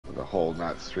whole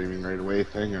not streaming right away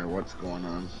thing, or what's going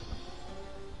on?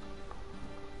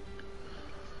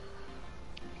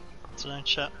 So no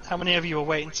chat. How many of you are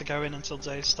waiting to go in until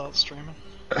Dave starts streaming?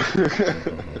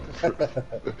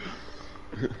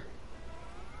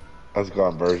 How's it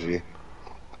going, Bergie?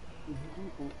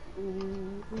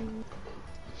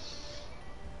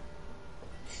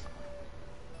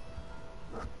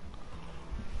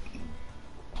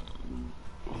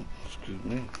 Excuse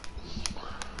me.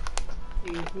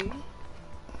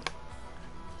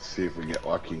 See if we get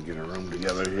lucky and get a room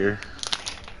together here.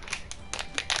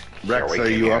 Rex, are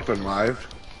you up and live?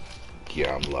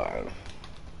 Yeah, I'm live.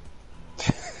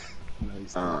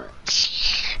 Alright.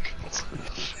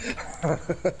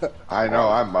 I know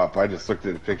I'm up. I just looked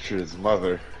at a picture of his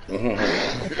mother.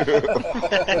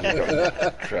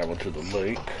 Travel to the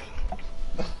lake.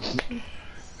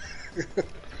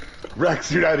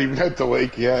 Rex, you're not even at the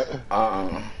lake yet.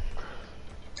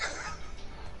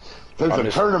 There's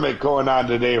a tournament going on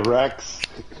today, Rex.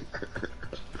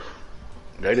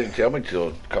 They didn't tell me till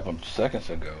a couple of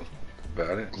seconds ago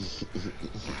about it.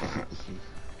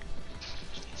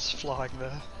 It's flying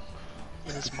there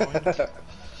in his mind.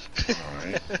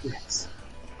 Alright. Yes.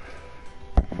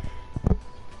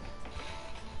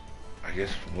 I guess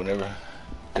whenever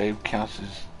Dave counts his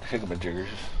thingamajiggers.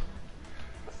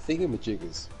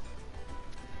 Thingamajiggers.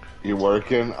 You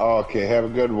working? Oh, okay, have a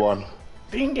good one.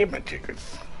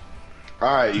 Thingamajiggers.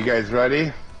 Alright, you guys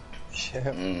ready?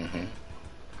 Yeah.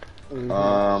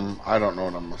 I don't know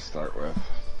what I'm gonna start with.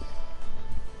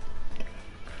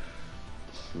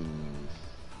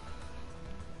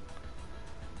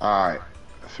 Alright,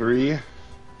 3,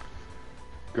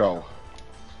 go.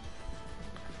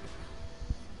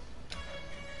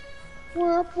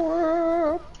 Whoop,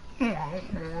 whoop.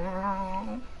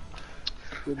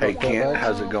 Hey Kent,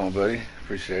 how's it going, buddy?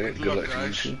 Appreciate it. Good luck to you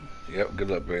guys. too. Yep, good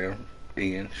luck, Bam.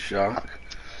 Ian, Shock.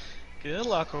 Good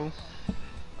luck, all.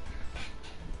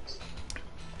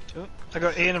 Oh, I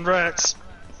got Ian and Rex.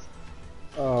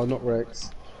 Oh, not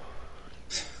Rex.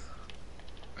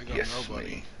 I got Yes, nobody.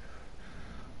 me.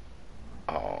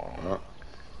 Oh,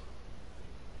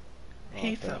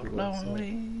 he felt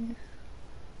lonely.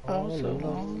 Oh, so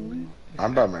lonely.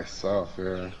 I'm by myself,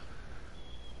 yeah.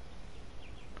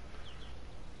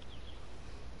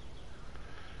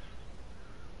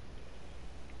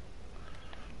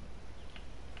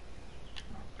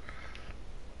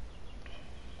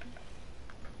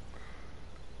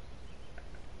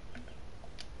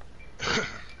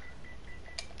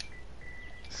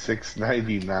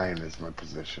 $6.99 is my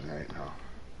position right now.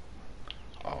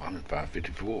 Oh, I'm at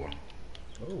 554.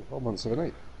 Oh, I'm on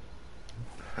 7-8.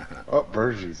 Oh,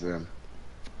 Bergie's in.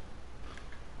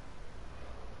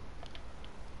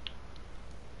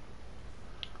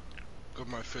 Got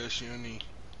my first uni.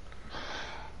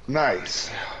 Nice.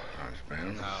 Nice,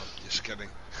 man. No, just kidding.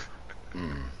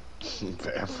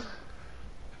 Damn.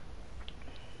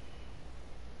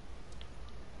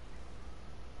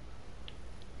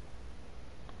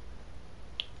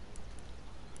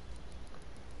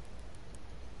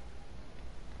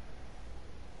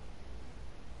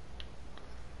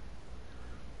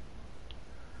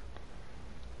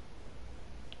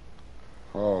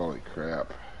 Holy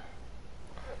crap.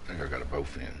 I think I got a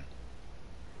both in.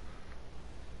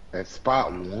 At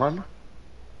spot 1?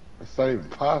 That's not even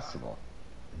possible.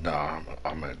 No,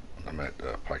 I'm at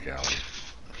Pike Alley.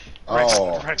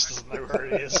 Oh. Rex doesn't know where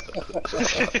he is.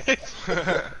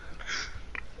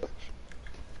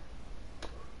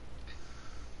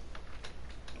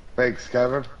 Thanks,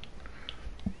 Kevin.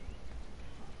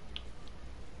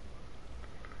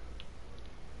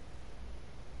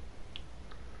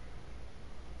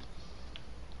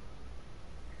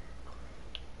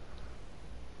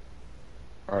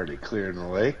 Already clearing the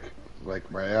lake, like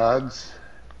my odds.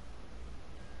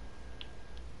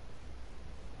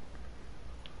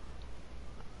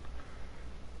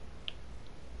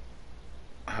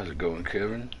 How's it going,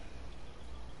 Kevin?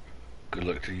 Good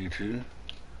luck to you too.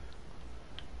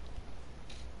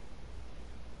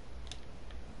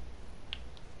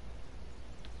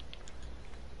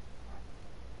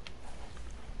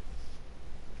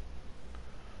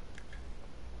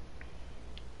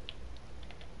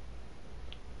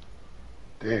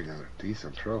 Dang, a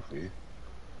decent trophy.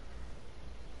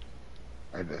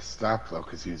 I had to stop though,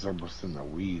 because he was almost in the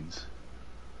weeds.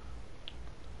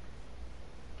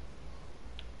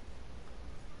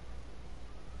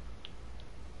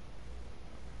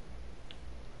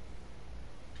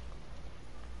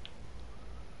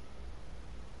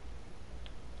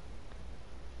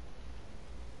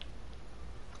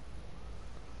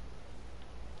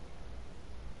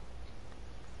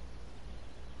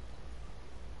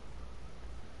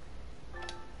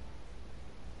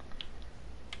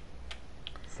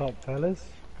 up, fellas?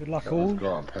 Good luck How's all. it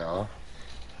going, pal?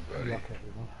 Good luck,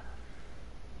 everyone.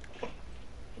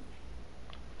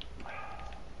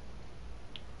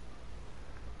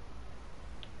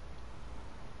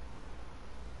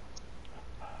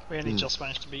 We only just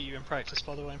managed to beat you in practice,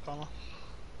 by the way, Palmer.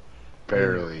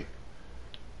 Barely.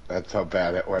 That's how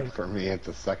bad it went for me at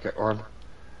the second one.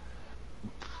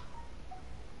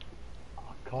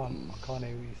 I can't hear what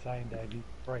you're saying, Dave. You're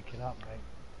breaking up, mate.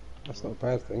 That's not a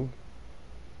bad thing.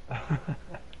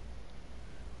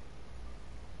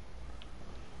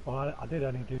 Well, I did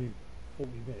only do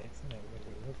 40 minutes, isn't it? It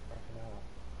was like an hour.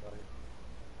 So,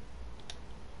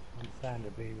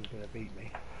 understandably, he was going to beat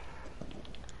me.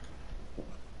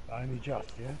 But only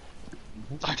just, yeah?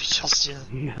 Only just, yeah.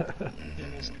 Yeah.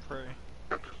 It wasn't pretty.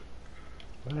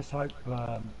 Well, let's hope you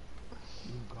guys...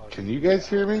 Can you guys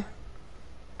hear me?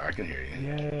 I can hear you.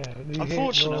 Yeah.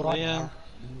 Unfortunately, yeah.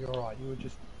 You're alright. You were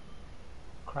just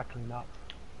crackling up.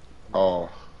 Oh.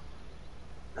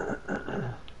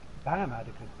 Bam had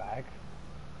a good bag.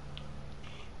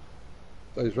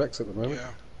 Those Rex at the moment.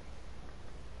 Yeah.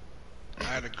 I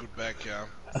had a good back, yeah.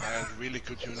 I had really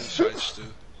good uni sides too.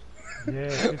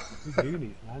 Yeah, good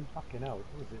unis, man. Fucking hell.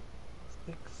 What was it?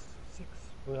 Six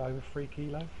were over 3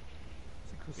 kilos?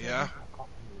 6 or 7? Yeah. I can't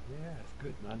remember. Yeah, it's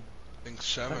good, man. I think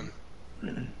 7.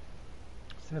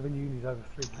 7 unis over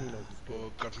 3 kilos is good.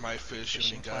 Oh, got my first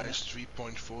uni, guys.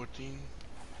 3.14.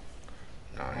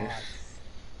 Nice.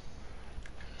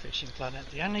 Fishing Planet,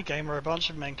 the only game where a bunch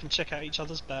of men can check out each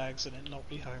other's bags and it not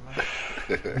be homo.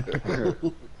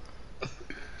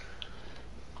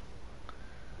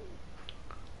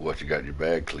 What you got in your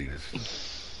bag, Cletus?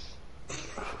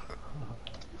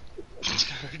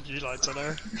 You like to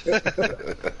know?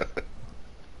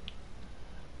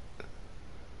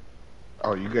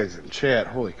 Oh, you guys in chat.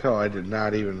 Holy cow, I did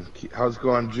not even... How's it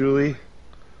going, Julie?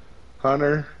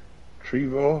 Hunter?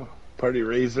 Trevo? Party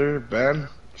Razor? Ben?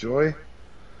 Joy?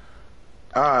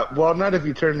 Well, not if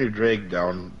you turn your drag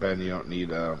down, Ben. You don't need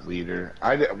a leader.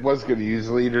 Was going to use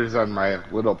leaders on my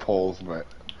little poles, but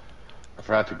I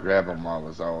forgot to grab them while I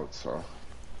was out, so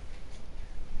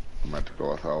I'm going to have to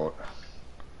go without.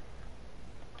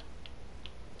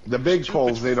 The big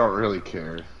poles, they don't really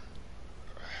care.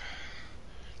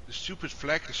 The stupid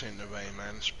flag is in the way,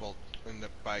 man. Spot in the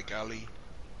Pike alley.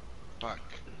 Fuck.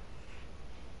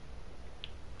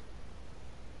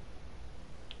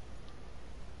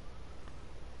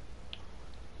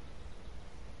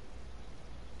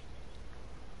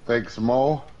 Thanks,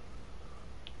 Mo.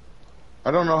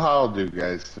 I don't know how I'll do,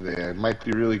 guys, today. I might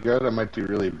do really good, I might do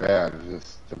really bad. It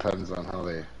just depends on how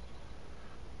they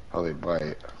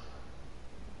bite.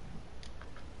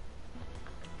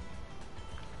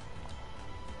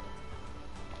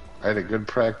 I had a good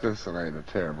practice and I had a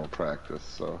terrible practice,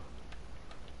 so.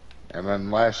 And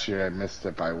then last year I missed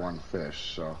it by 1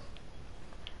 fish, so.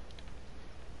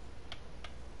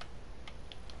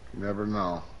 You never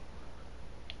know.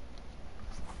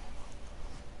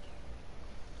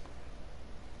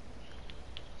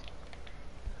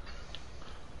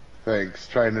 Thanks.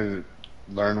 Trying to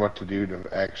learn what to do to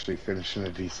actually finish in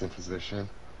a decent position.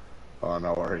 Oh,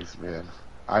 no worries, man.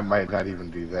 I might not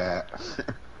even do that.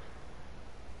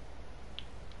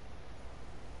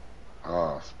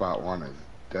 Oh, spot 1 is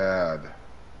dead.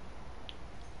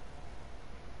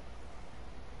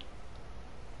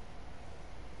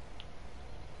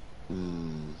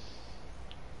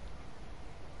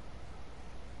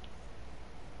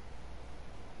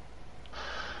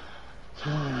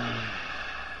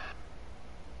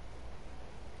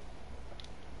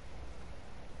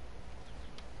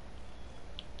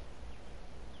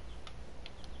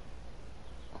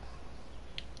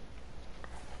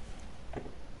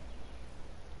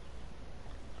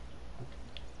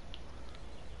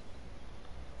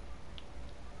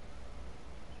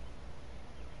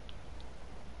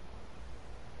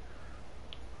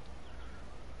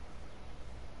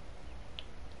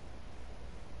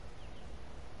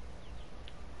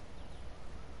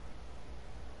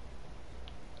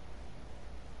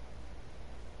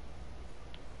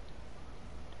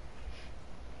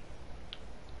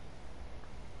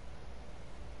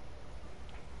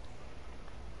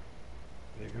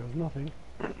 There goes nothing.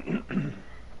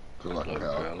 Good luck, Look,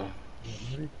 pal. fella.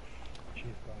 Cheers,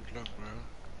 guys. Look, bro.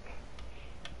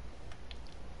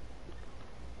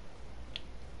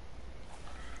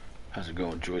 How's it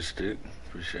going, joystick?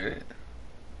 Appreciate it.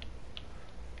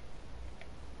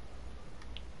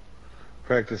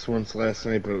 Practiced once last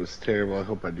night, but it was terrible. I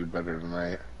hope I do better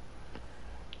tonight.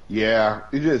 Yeah,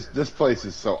 this place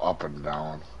is so up and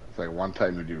down. It's like one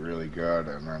time you do really good,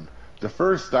 and then the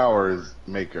first hour is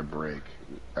make or break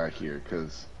here,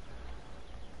 because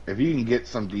If you can get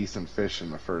some decent fish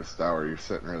in the first hour, you're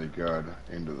sitting really good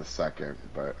into the second,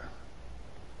 but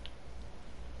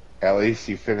at least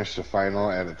you finish the final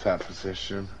at a top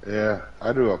position. Yeah,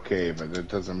 I do okay, but it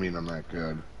doesn't mean I'm that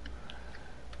good.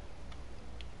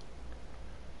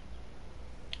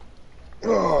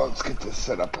 Oh, let's get this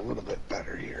set up a little bit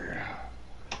better here.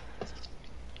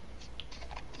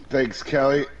 Thanks,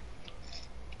 Kelly.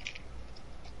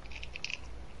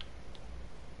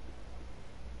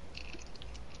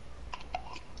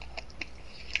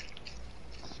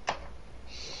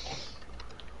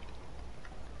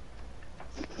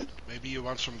 Maybe you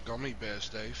want some gummy bears,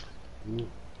 Dave.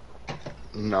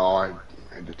 No, I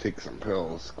had to take some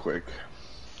pills quick.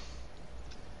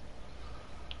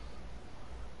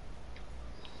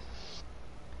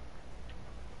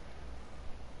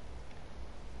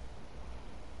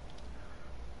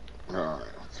 Alright,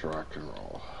 let's rock and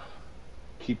roll.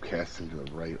 Keep casting to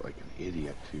the right like an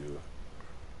idiot, too.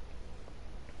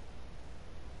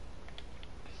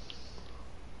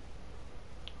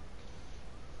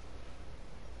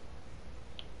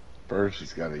 Bird,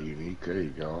 she's got a unique. There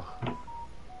you go.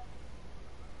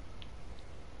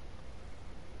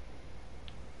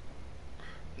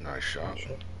 Nice shot.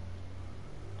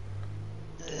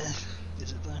 Is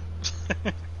it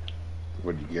though?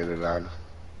 What'd you get it on?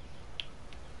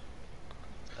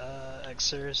 X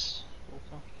series.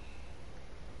 Walker.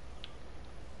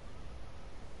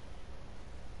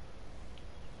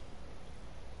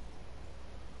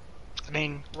 I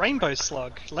mean, Rainbow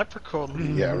Slug,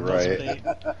 Leprechaun. Yeah, doesn't right.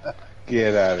 beat.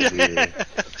 Get out of here.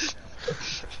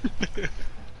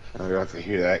 I'm about to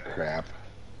hear that crap.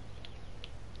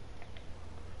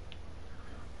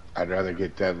 I'd rather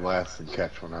get dead last than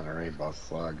catch one on a rainbow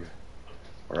slug.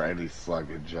 Or any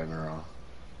slug in general.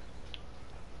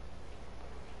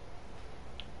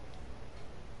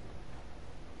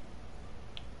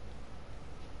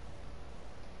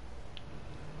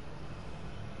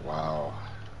 Wow.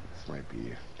 This might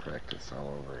be practice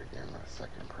all over again. My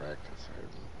second practice.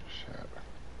 Shit.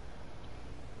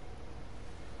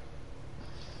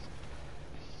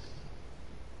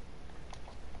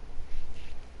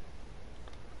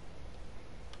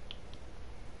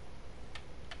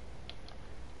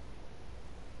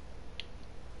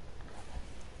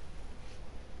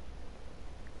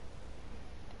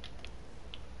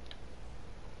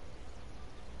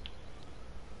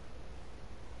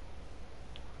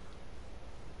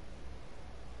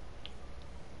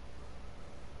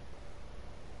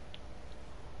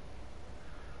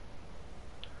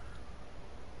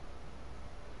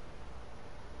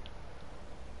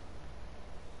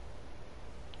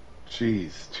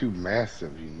 Jeez, two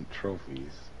massive unique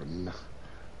trophies, but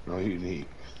no unique.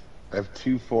 I have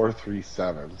 2, 4, 3,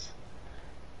 7s.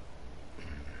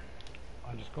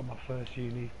 I just got my first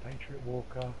uni, Patriot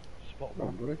Walker, spot Come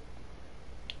on, one. buddy.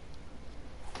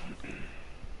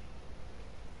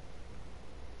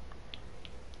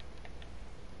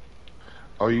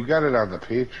 Oh, you got it on the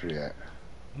Patriot.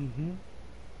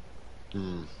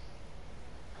 Mm-hmm.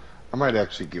 I might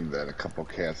actually give that a couple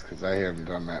casts because I haven't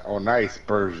done that. Oh, nice,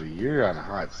 Bergie. You're on a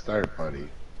hot start, buddy.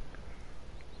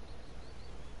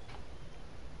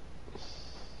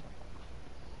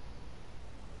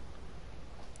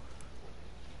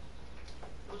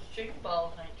 Those chicken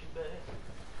balls ain't too bad.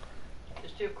 They're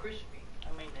still crispy.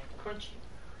 I mean, they're crunchy.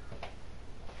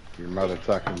 Your mother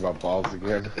talking about balls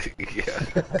again?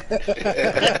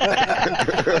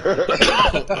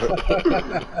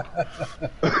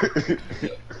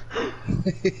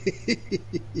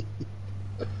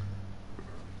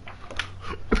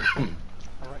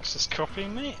 Rex is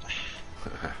copying me.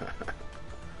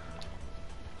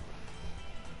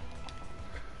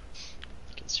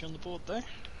 Gets you on the board though.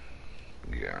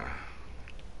 Yeah.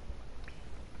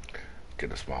 Get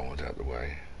the small ones out of the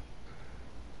way.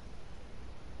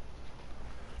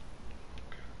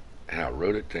 And I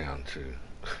wrote it down too.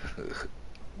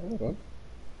 Hold on.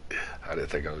 I didn't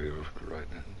think I was going to write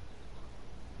that.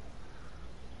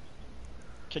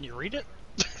 Can you read it?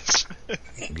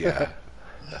 Yeah.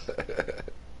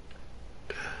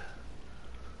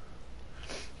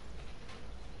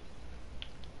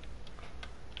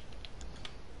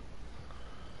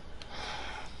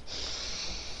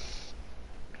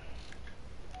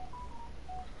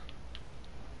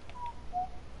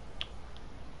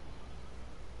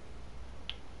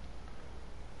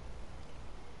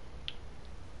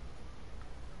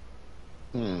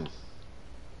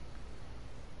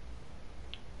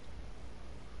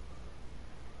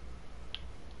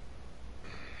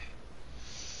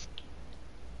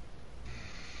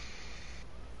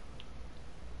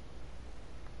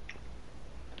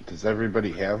 Does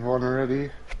everybody have one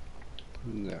already?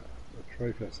 No, I'll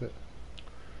trophy, that's it.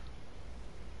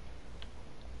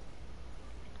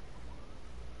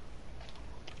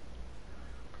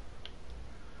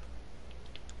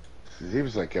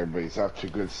 Seems like everybody's off to a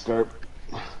good start.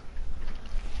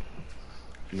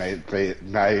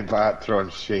 Night bot throwing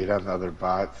shade on other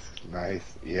bots. Nice,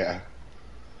 yeah.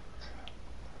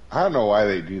 I don't know why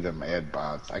they do them ad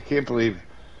bots. I can't believe.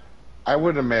 I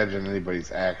wouldn't imagine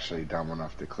anybody's actually dumb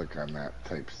enough to click on that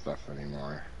type of stuff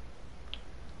anymore.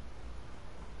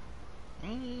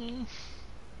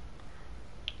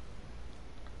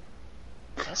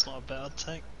 That's not a bad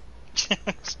take.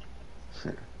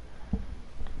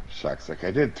 Shucks, like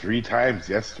I did 3 times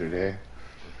yesterday.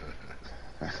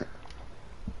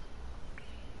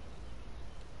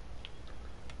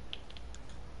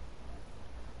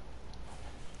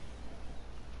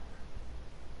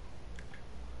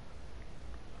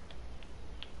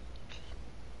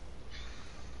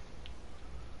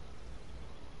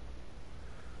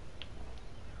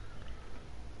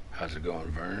 How's it going,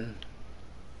 Vern?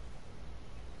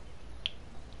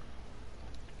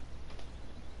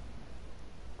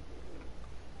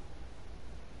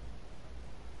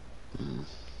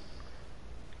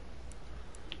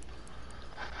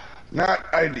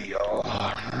 Not ideal.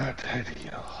 Not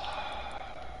ideal.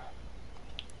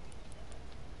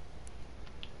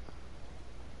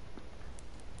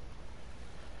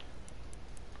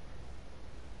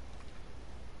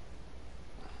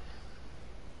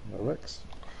 Rex.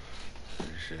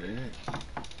 Appreciate it.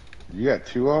 You got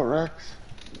 2 out, Rex?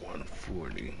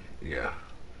 140. Yeah.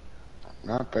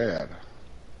 Not bad.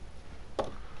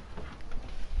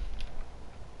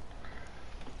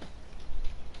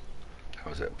 I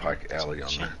was at Pike Alley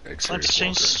on the Time to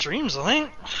change streams, I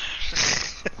think.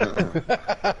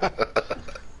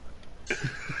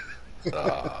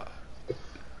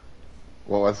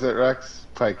 What was it, Rex?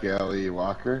 Pike Alley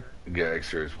Walker? Yeah,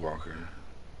 X-Series Walker.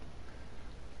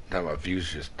 Now my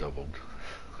views just doubled.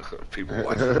 People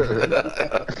watching.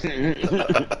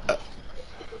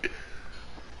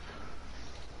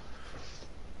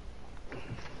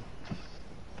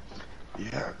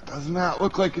 Yeah, it does not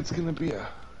look like it's going to be a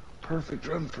perfect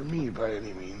run for me by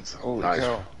any means. Holy Nice.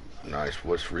 cow. Nice.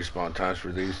 What's respawn times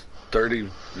for these? 30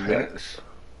 minutes.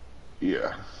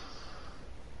 Yeah.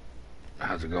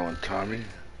 How's it going, Tommy?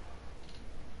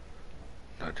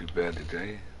 Not too bad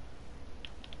today.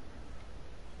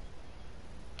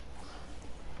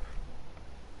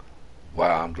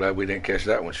 Wow, I'm glad we didn't catch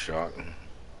that one, Shock.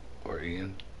 Or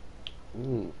Ian.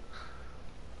 Ooh.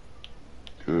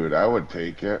 Dude, I would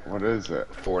take it. What is it?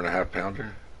 4.5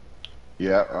 pounder.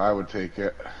 Yeah, I would take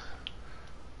it.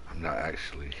 I'm not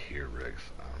actually here, Rex.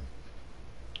 I'm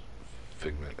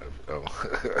figment of. Oh.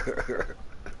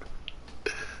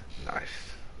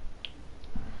 Nice.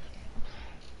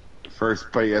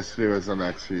 First bite yesterday was on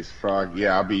X-Series Frog.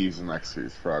 Yeah, I'll be using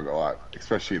X-Series Frog a lot,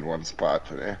 especially in one spot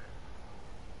today.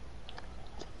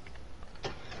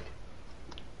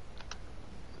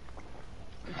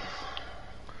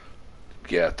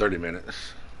 Yeah, 30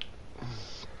 minutes.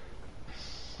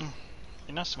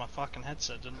 You notice my fucking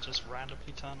headset didn't just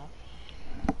randomly turn off.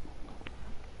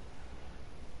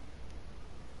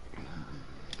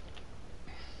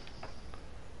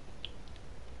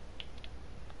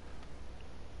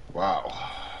 Wow.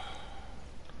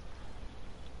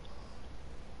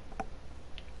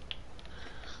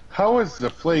 How is the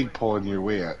flag pulling your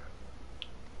way at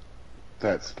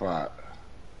that spot?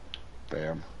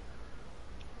 Bam.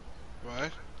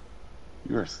 What?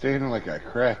 You are standing like a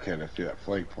crackhead if that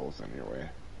flag pole's in your way.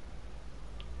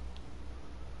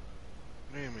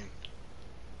 What do you mean?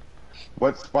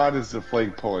 What spot is the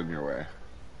flag pole in your way?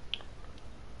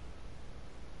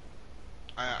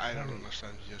 I don't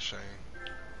understand what you're saying.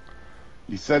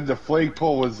 You said the flag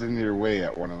pole was in your way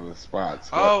at one of the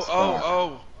spots. What Oh,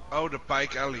 spot? oh, the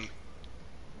Pike Alley.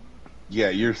 Yeah,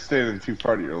 you're standing too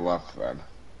far to your left then.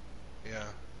 Yeah.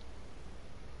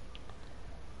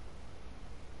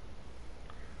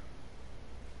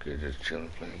 Good, just chilling,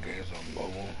 playing games on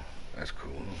mobile. That's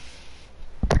cool.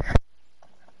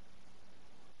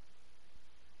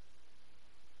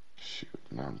 Shoot,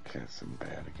 now I'm casting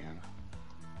bad again.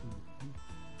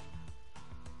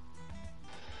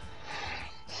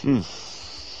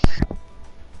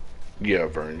 Yeah,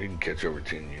 Vern, you can catch over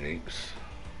 10 uniques.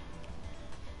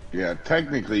 Yeah,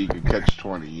 technically you could catch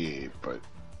 28, but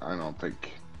I don't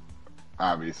think.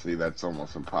 Obviously, that's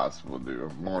almost impossible to do.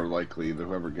 More likely,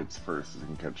 whoever gets first is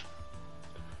going to catch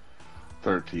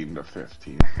 13 to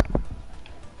 15.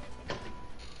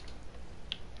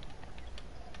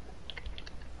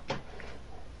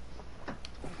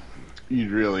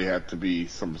 You'd really have to be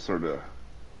some sort of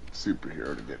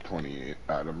superhero to get 28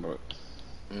 out of them, but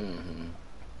Mm-hmm.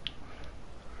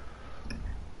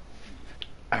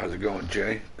 How's it going,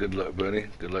 Jay? Good luck, buddy.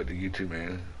 Good luck to you too,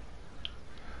 man.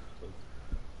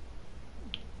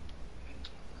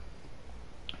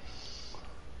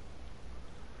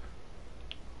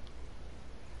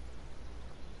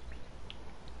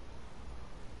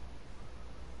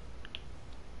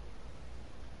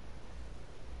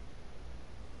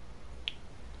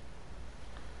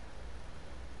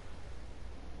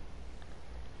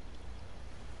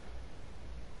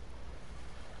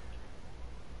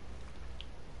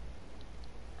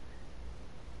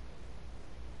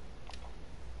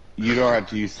 You don't have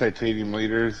to use titanium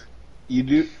leaders. You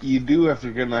do if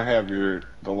you're gonna have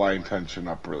the line tension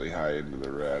up really high into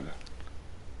the red.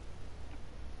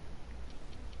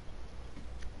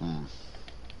 Hmm.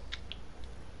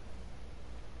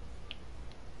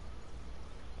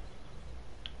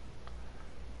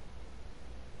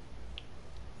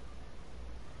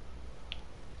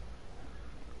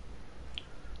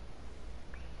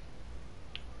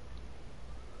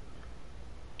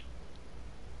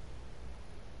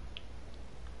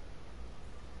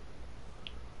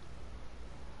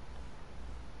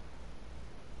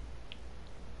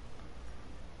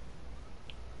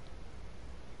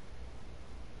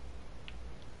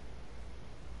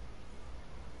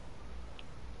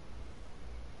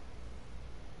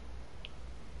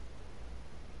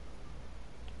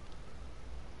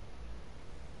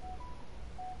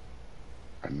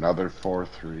 Another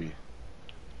 4-3.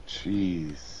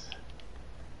 Jeez.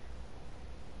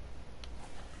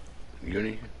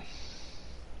 Uni?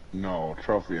 No,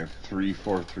 trophy. I have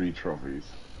 3-4-3 trophies.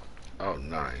 Oh,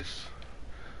 nice.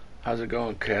 How's it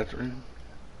going, Catherine?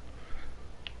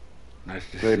 Nice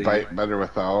to They see bite you. better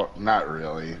without? Not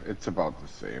really. It's about the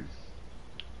same.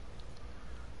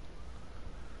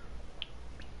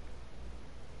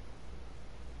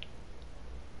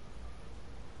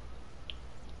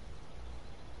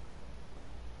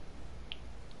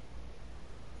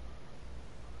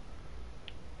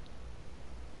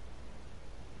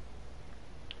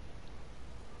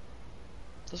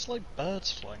 There's like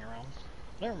birds flying around.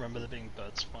 I don't remember there being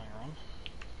birds flying around.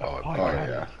 Oh, Pike Oh, Pike. had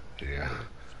yeah. it. Yeah.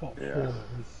 Spot Yeah. 4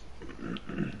 was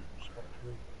spot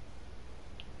 3.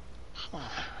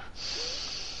 Huh.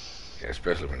 Yeah,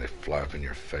 especially when they fly up in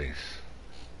your face.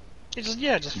 It just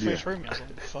flew Yeah. through me. I was like,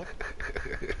 what the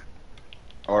fuck?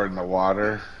 Or in the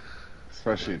water.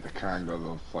 Especially at the Congo,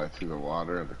 they'll fly through the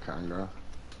water at the Congo.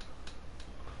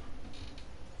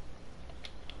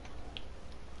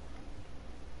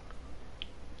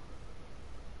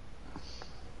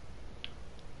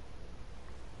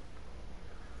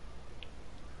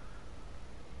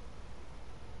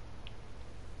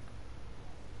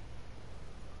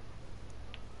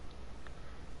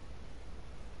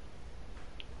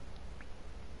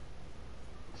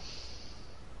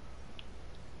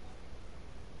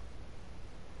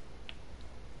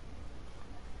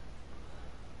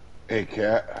 Hey,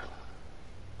 Cat.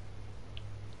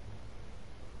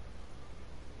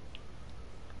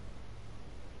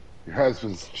 Your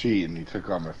husband's cheating. He took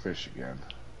all my fish again.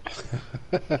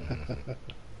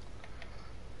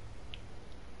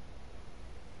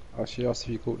 She asked if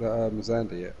you caught that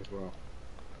Mazanda yet as well.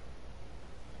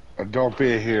 Don't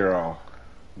be a hero.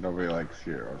 Nobody likes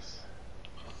heroes.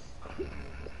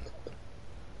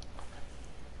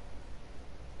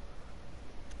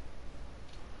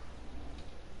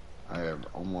 I have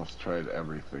almost tried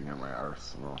everything in my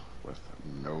arsenal with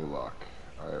no luck.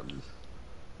 I am.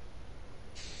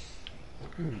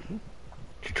 Did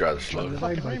you try the Try slug? the Rainbow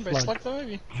fucking rainbow slug. slug the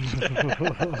movie.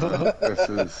 This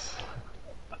is.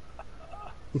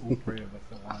 All 3 of us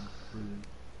at once.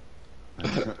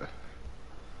 Brilliant.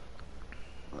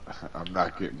 I'm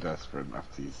not getting desperate enough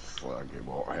to use the slug. It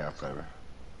won't happen.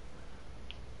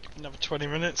 Another 20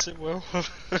 minutes, it will.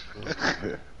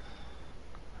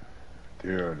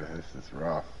 Dude, this is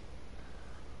rough.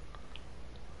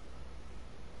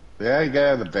 Yeah, you gotta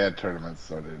have the bad tournaments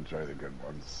so to enjoy the good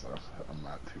ones, so I'm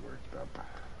not too worked up.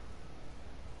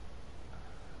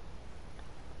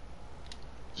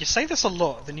 You say this a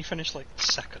lot, then you finish like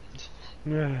second.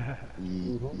 No.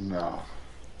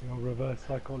 Your reverse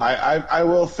psychology. I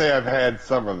will say I've had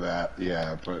some of that,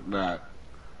 yeah, but not.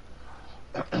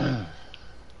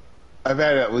 I've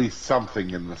had at least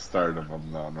something in the start of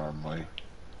them, though, normally.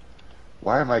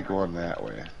 Why am I going that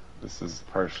way? This is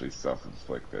partially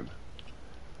self-inflicted.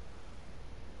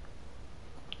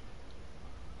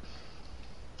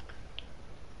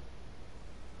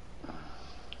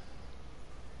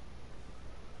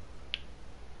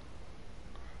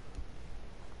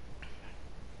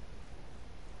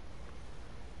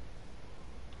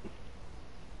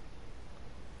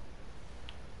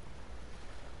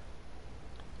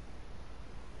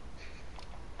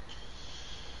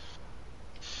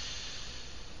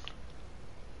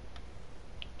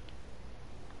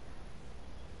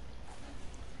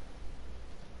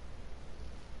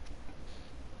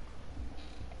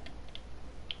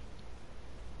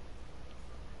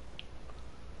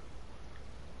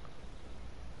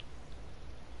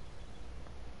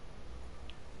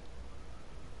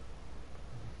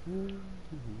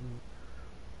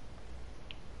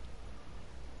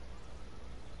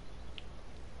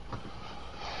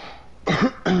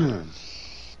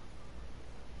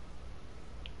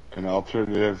 An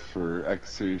alternative for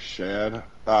X-Series shad,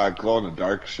 glow in the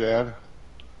dark shad.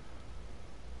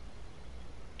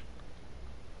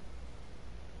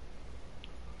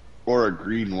 Or a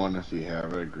green one if you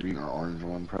have it. A green or orange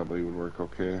one probably would work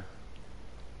okay.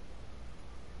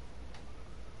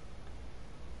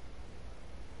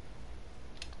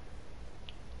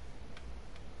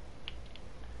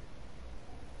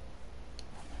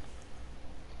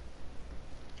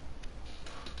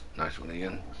 Nice one,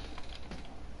 Ian.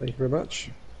 Thank you very much.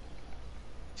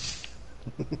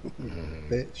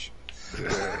 Bitch.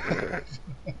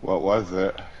 What was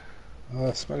it?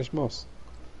 Spanish moss.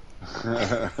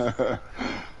 Was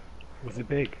it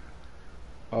big?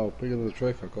 Oh, bigger than the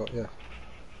trophy I got, yeah.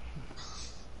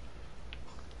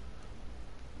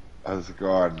 How's it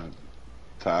going,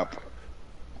 Top?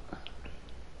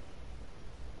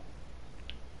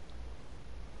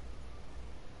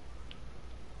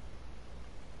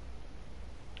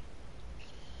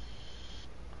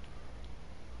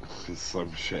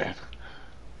 Some shit.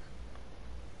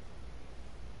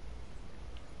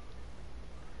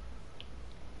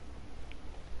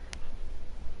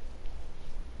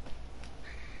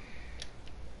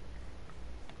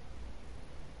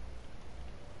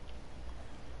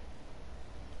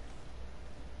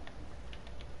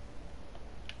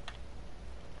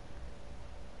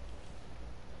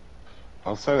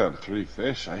 Outside of 3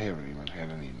 fish, I haven't even had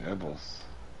any nibbles.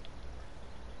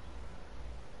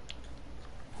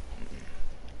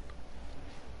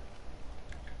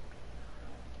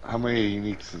 How many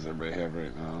uniques does everybody have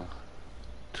right now?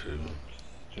 2.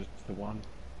 Just the one.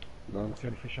 No? That's the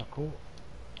only fish I caught.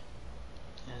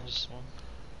 Yeah, just one.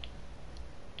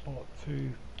 Bought 2,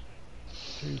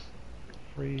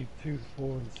 3, 2, 4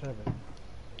 and 7.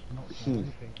 Not done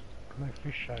anything. No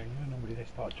fish showing. You know, normally they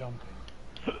start jumping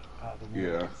out of the water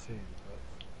Yeah. and seeing, but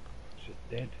it's just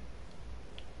dead.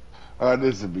 It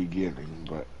is the beginning,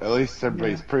 but at least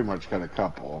everybody's pretty much got a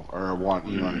couple, or one,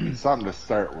 you know what I mean, something to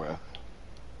start with.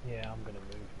 Yeah, I'm gonna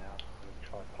move now. I'm gonna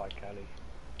try Pike Alley.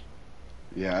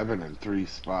 Yeah, I've been in 3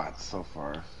 spots so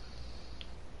far.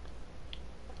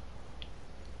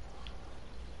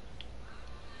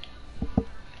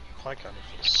 Pike only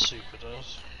feels super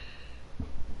dirt.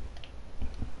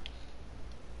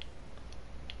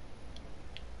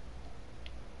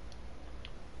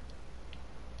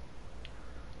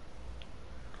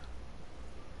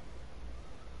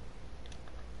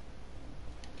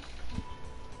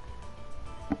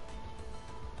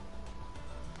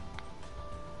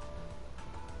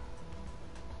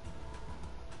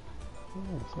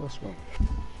 Oh, first one.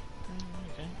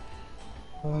 Okay.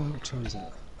 What time is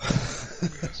that?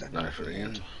 Nice one,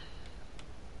 Ian.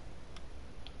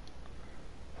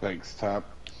 Thanks, Top.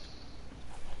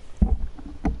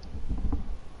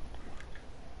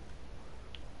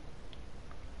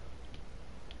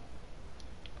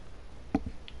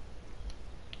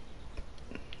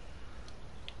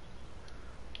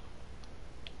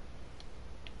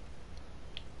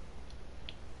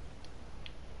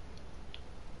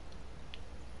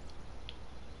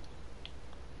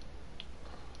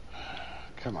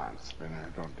 Come on,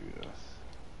 Spinner, don't do this.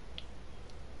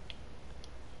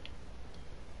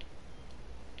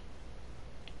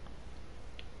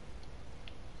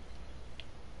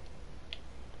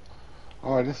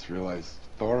 Oh, I just realized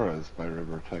Thora is by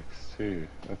RiverTex too.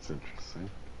 That's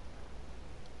interesting.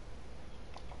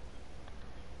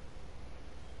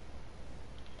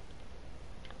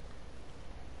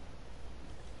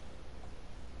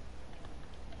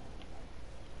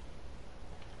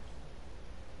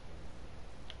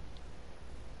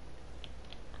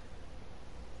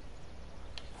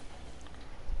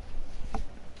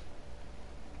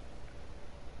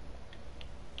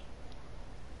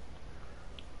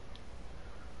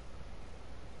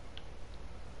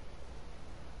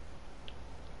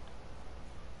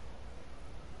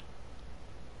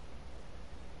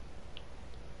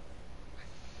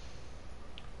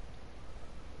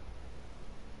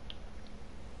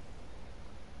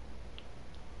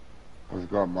 How's it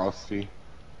going, Mousy?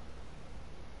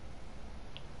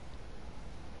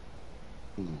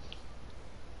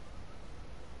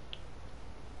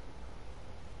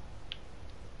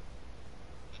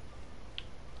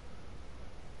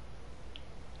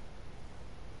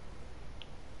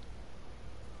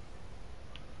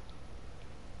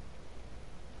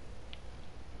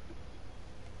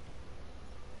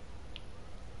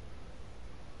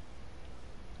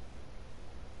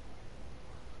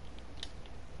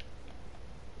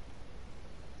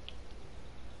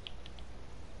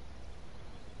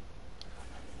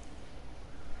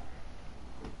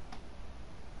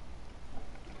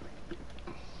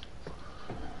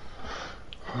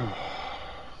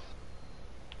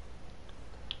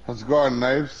 How's it going,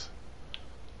 Knives?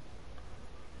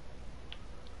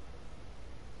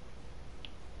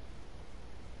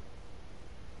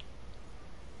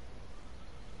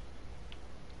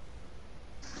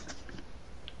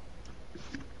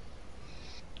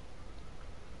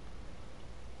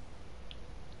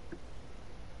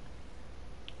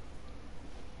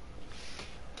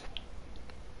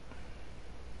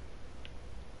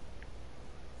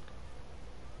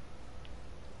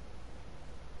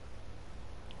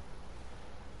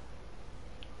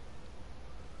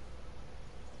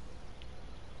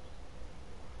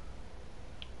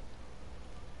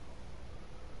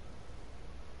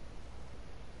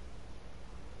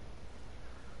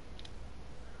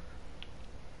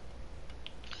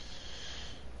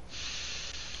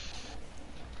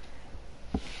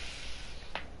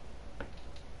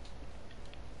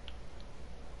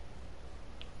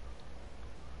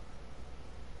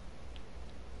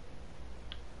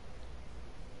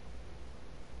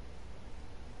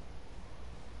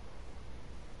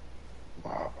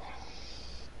 Wow.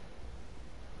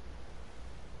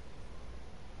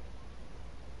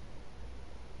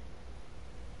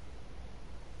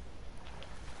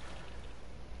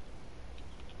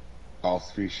 All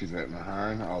species at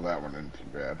Naharn? Oh, that one isn't too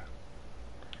bad.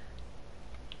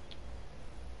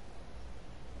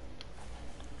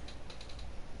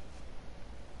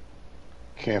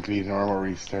 Can't be normal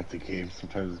restart the game.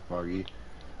 Sometimes it's buggy.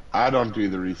 I don't do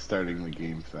the restarting the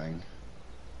game thing.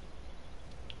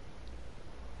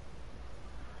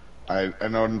 I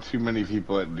know too many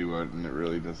people that do it, and it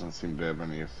really doesn't seem to have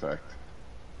any effect.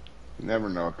 You never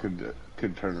know. It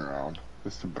could turn around.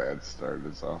 Just a bad start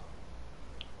is all.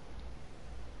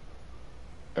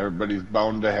 Everybody's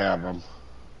bound to have them.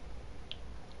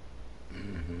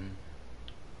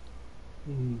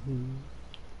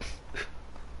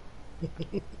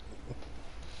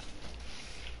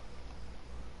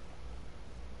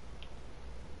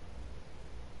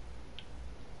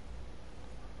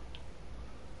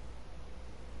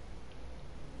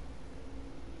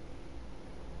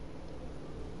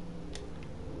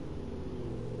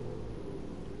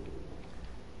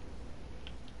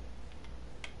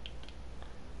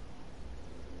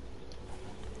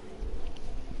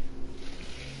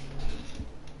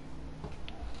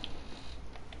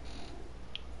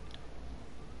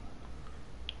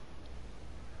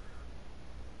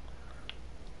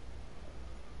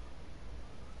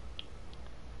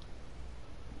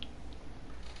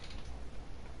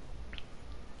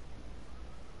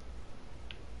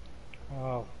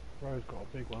 Oh, Bro's got a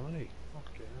big one, hasn't he?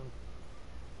 Fucking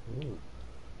hell. Ooh.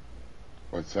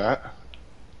 What's that?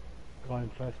 Guy in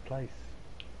first place.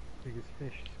 Biggest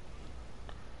fish.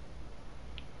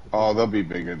 Oh, they'll be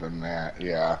bigger than that.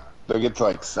 Yeah, they'll get to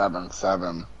like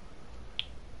 7-7.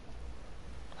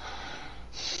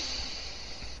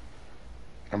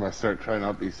 I'm gonna start trying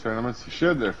out these tournaments. You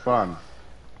should. They're fun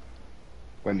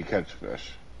when you catch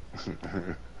fish.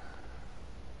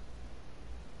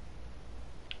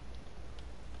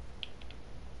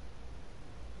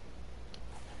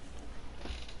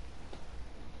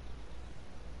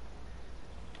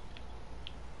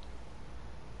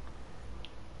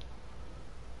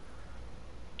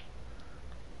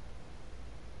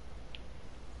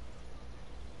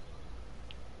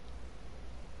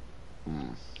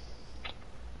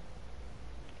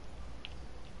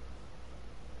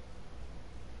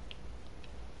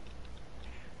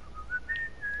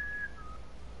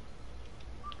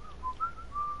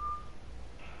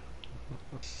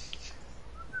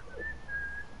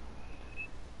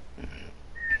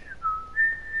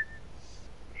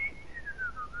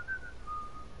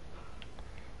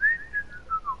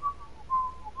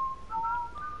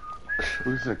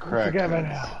 Who's the crack? Together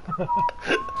now.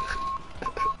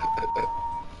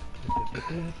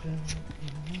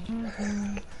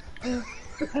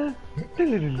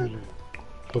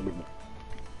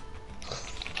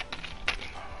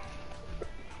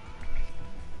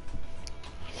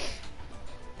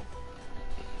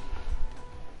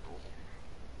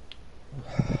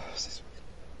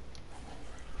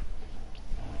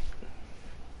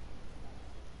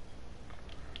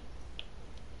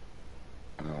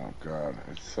 Oh god,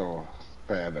 it's so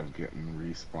bad of getting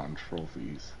respawn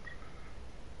trophies.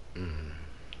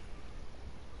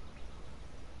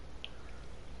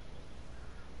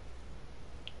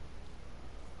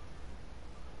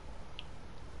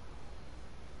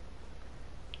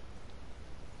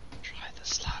 Try the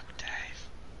slug, Dave.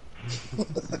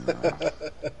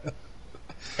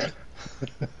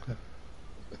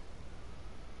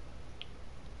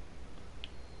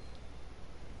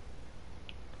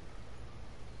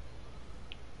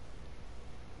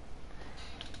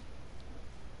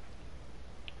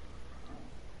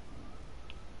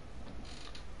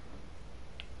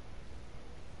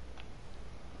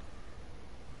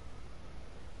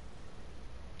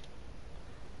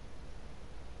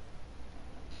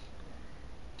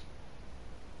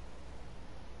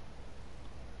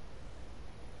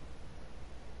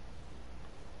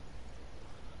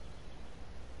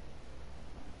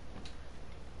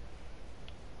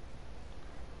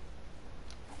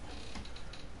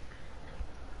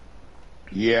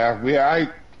 Yeah,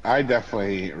 I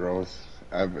definitely hate Rose.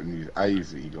 I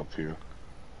use the Eagle too.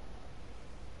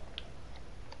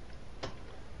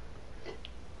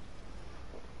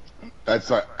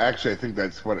 Actually, I think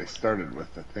that's what I started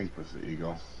with. I think was the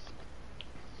Eagle.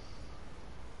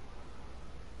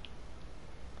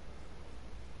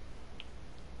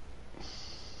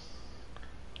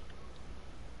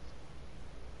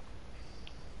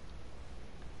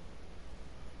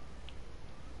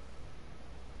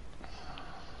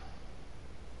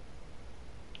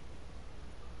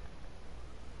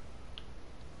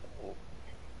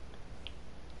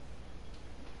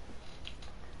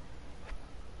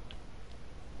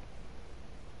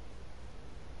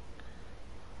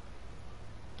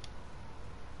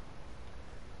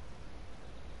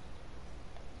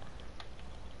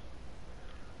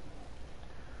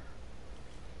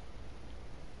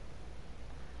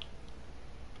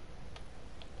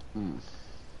 Hmm.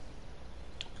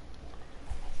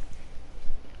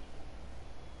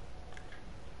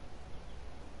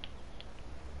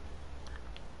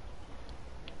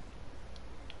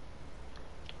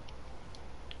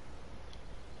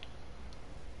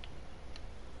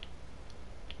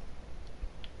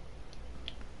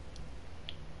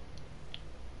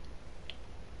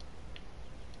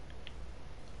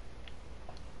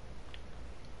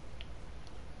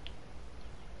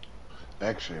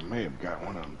 Actually, I may have got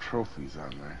one of them trophies on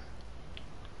there.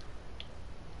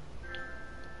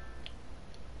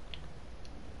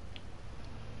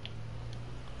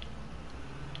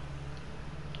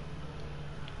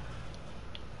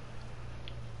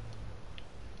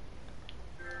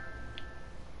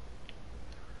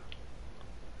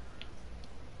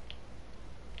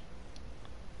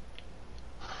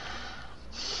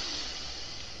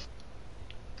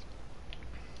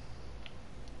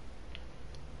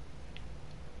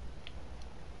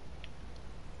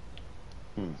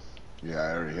 Hmm. Yeah,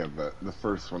 I already have that. The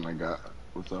first one I got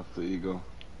was off the Eagle.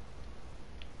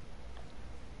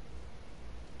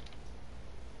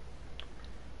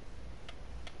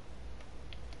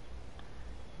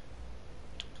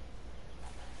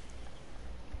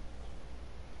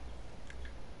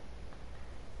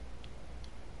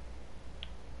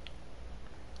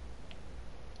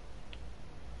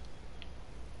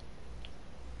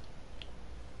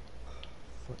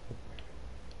 Fucking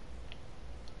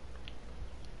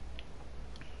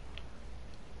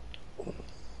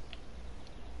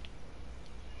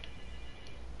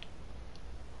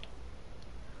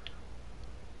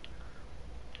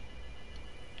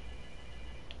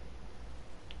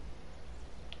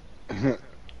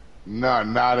No,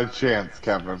 not a chance,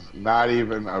 Kevin. Not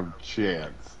even a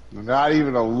chance. Not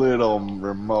even a little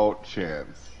remote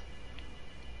chance.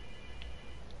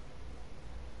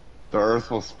 The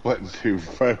Earth will split in two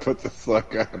if I put the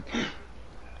slug on.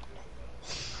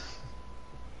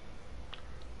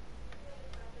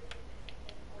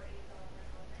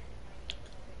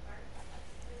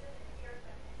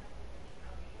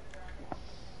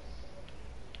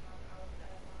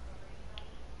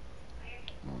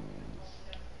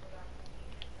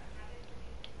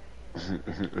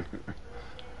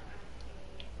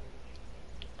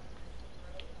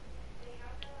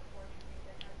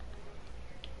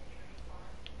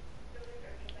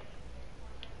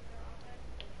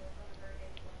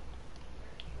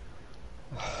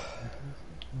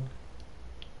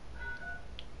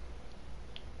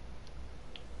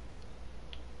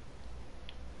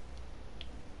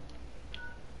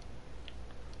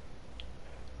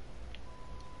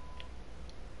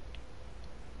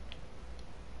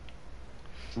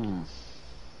 Hmm.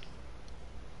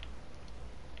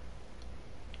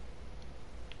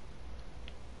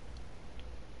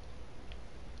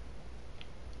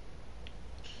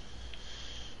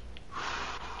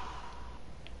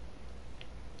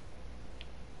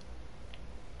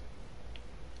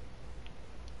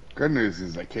 Good news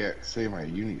is I can't say my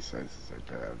uni sizes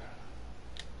are bad.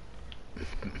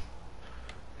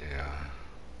 Yeah.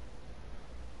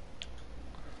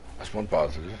 That's one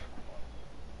positive.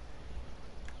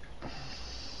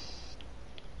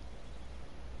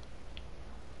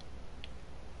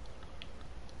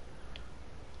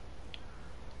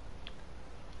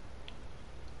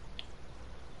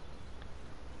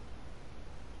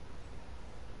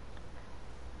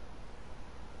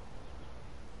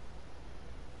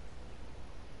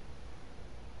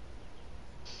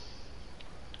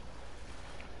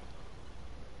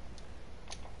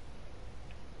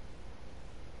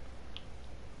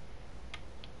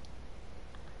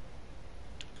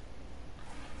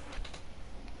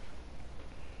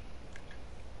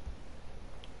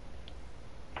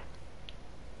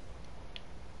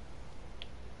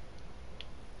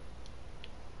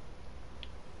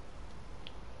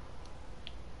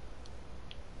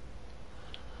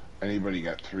 Anybody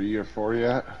got 3 or 4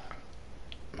 yet?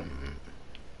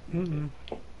 Mm-mm.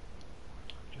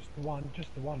 Just the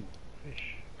one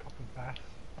fish, couple of bass.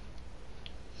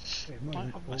 It might Might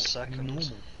even have my caught any second. normal.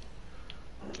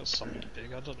 Got something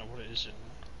big. I don't know what it is yet.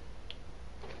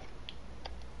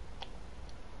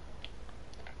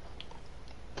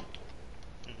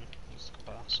 It's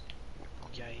a bass.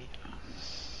 Yay.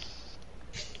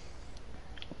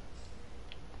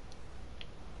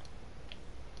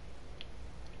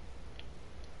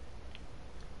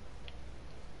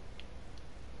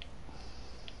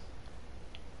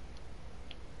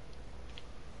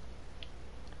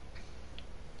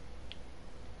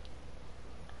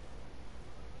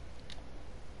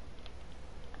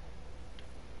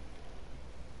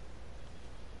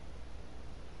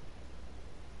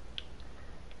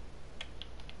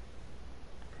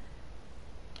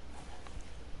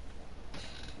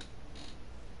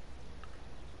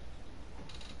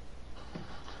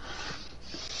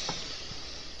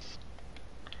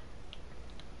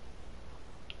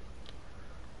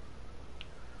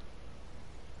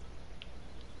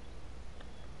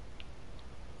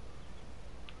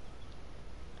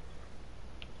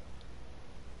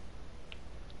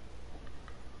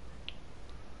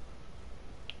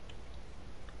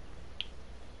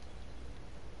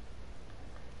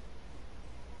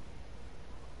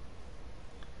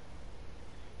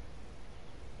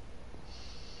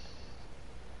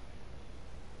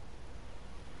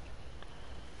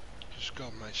 Just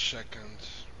got my second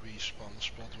respawn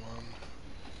spot one.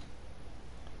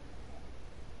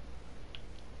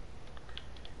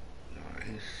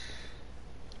 Nice.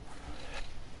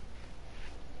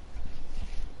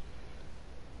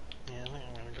 Yeah, I think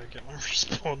I'm gonna go get my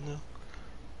respawn now.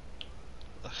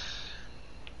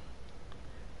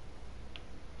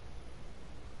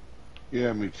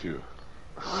 Yeah, me too.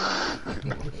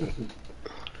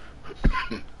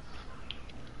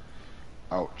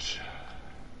 Ouch.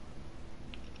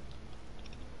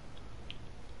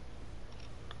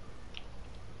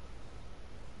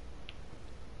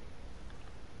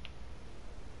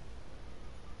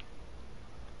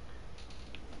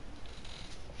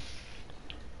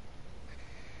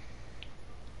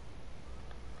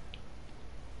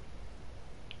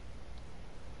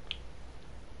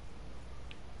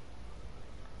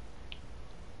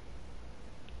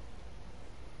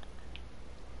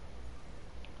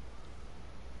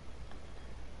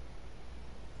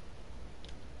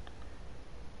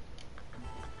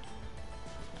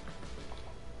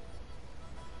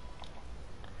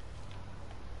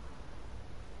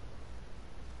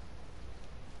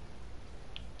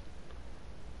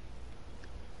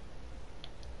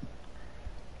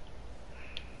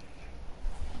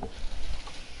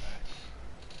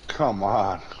 Come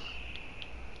on.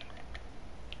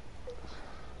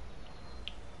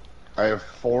 I have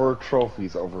 4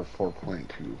 trophies over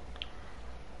 4.2.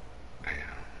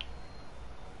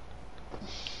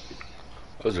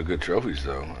 Those are good trophies,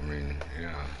 though. I mean,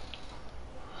 yeah.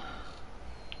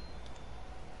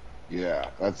 Yeah,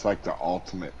 that's like the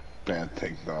ultimate bad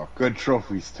thing, though. Good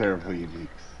trophies, terrible uniques.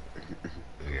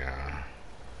 Yeah.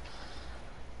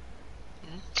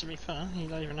 To be fair, you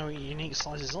don't even know what your unique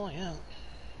sizes are yet.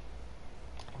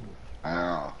 I don't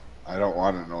know. I don't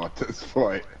want to know at this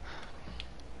point.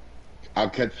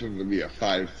 I'll catch them to be a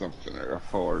 5 something or a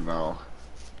 4 now.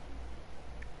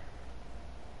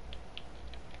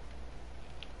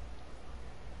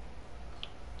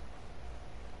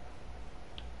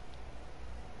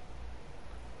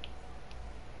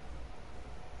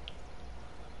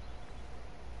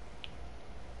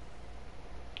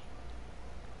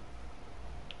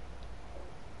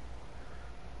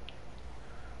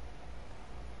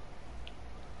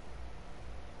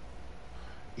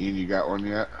 Ian, you got one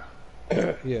yet?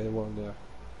 Yeah, the one there.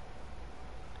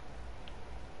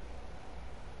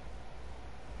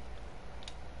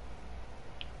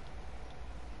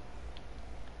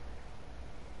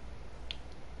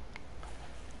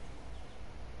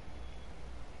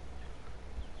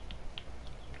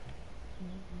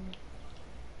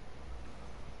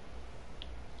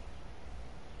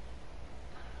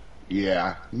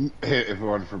 Yeah. If it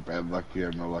wasn't for bad luck, you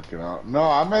have no luck at all. No,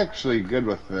 I'm actually good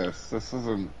with this. This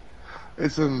isn't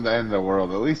the end of the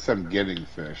world. At least I'm getting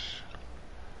fish.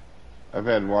 I've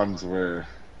had ones where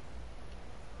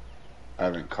I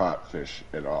haven't caught fish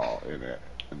at all in it,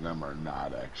 and them are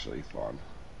not actually fun.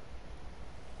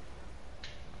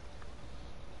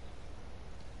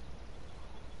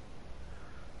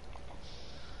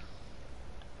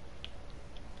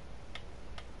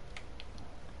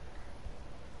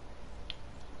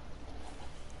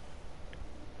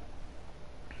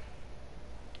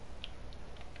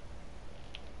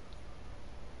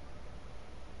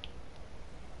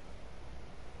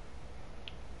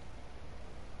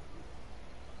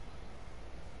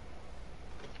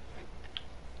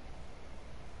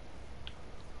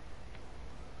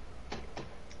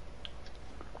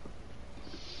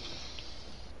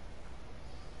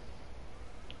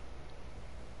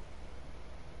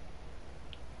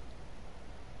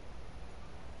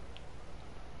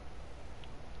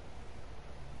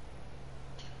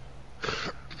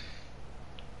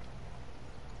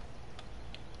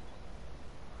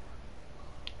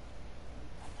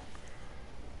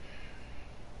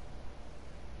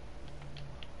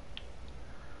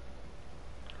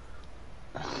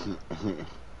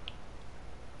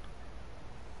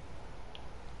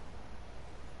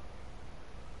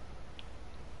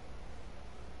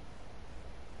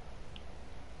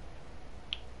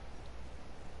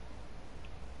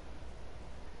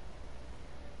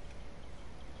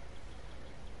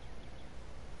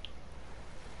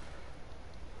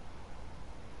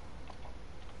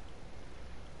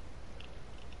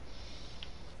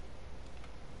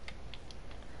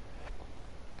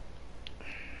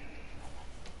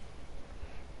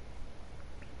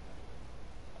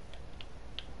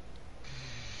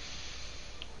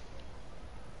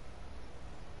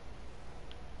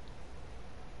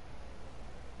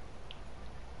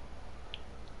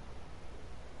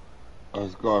 I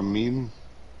was going meme.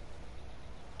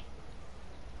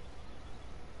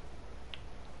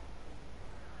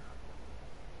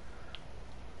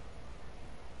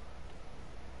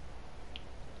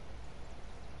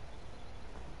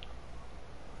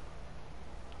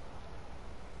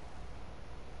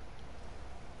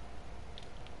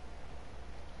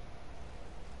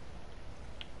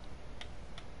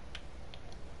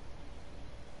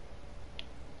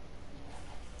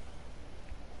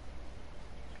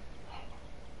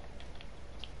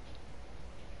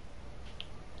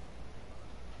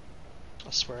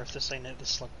 I swear if this ain't it, the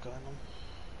slug going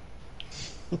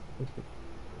on.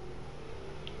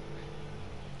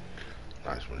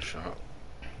 Nice one shot.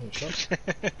 One shot.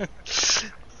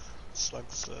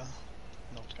 Slug's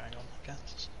not going on, I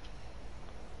guess.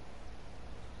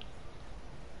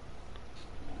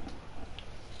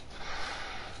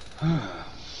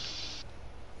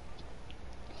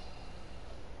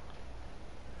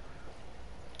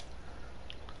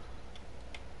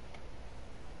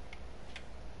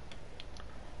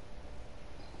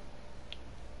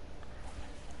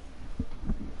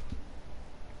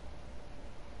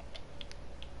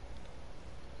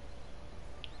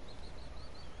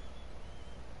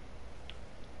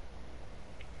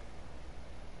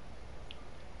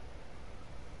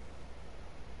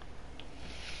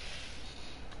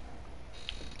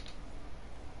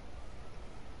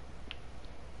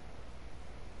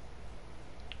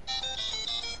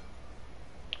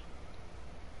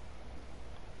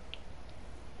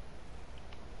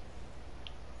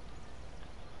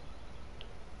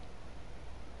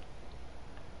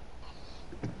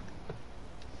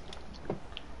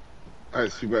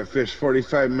 Alright, so I fished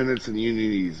 45 minutes in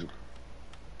Unities.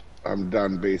 I'm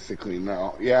done basically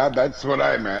now. Yeah, that's what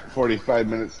I'm at. 45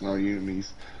 minutes, no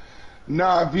Unities.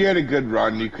 No, if you had a good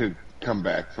run, you could come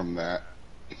back from that.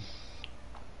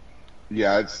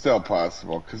 Yeah, it's still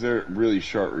possible, because they're really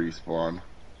short respawn.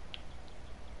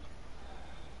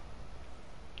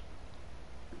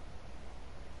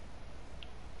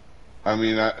 I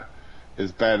mean,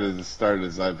 as bad as a start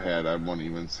as I've had, I won't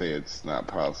even say it's not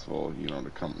possible, you know, to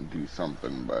come and do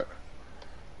something, but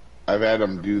I've had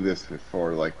them do this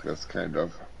before, like this kind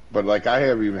of. But, like, I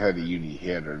haven't even had a uni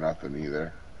hit or nothing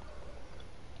either.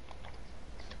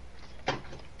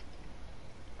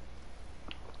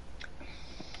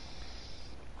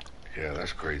 Yeah,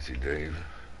 that's crazy, Dave.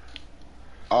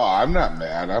 Oh, I'm not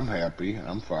mad. I'm happy.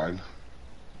 I'm fine.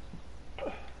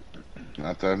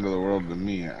 Not the end of the world to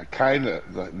me. I kind of,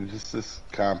 just this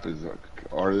comp is,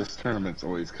 or this tournament's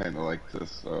always kind of like this,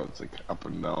 so it's like up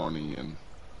and downy and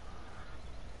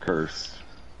cursed.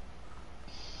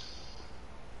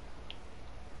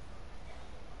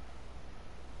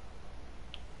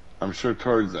 I'm sure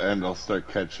towards the end I'll start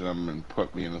catching them and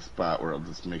put me in a spot where I'll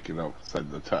just make it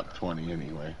outside the top 20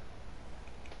 anyway.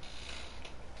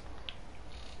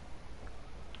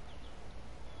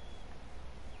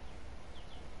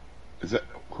 Is that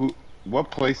what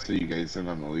place are you guys in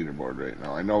on the leaderboard right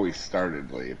now? I know we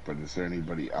started late, but is there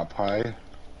anybody up high?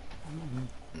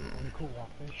 We caught one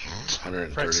fish.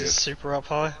 130th. Rex is super up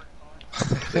high.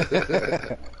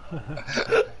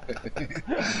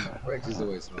 Rex is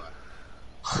always smart.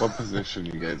 What position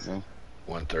you guys in?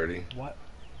 130. What?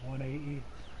 180.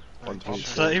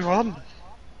 131.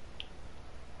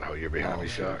 Oh, you're behind me,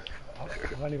 Shock.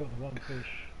 I've only got the one fish.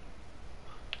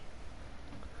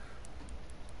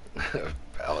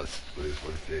 Alice with his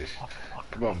one fish.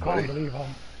 Come I on, can't buddy. believe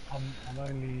I'm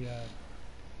only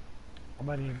I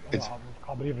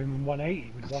can't believe I'm in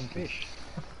 180 with one fish.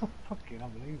 Fucking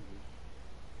unbelievable.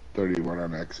 31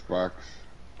 on Xbox.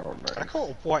 Oh, nice. I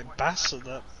caught a white bass at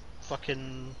that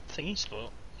fucking thingy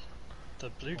spot. The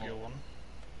bluegill one.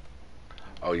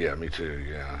 Oh, yeah, me too,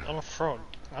 yeah. On a frog.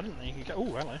 I didn't think you could get. Oh,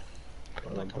 hello.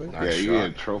 Got that covered. Nice Yeah, you shot. get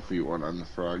a trophy one on the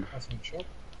frog. That's one shot.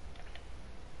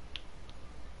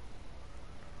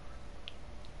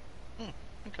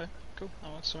 Okay, cool.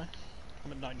 That works for me.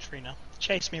 I'm at 93 now.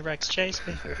 Chase me, Rex, chase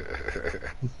me.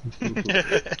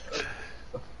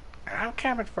 I'm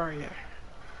coming for you.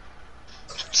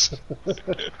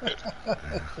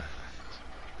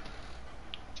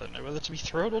 Don't know whether to be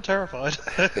thrilled or terrified.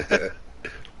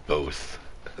 Both.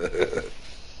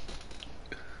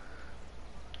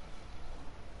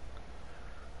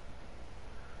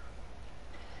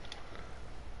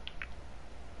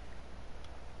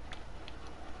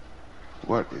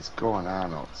 What is going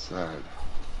on outside?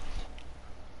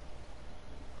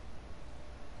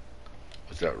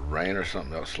 Was that rain or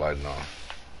something else sliding on?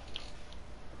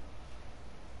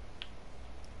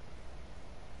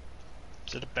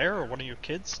 Is it a bear or one of your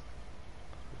kids?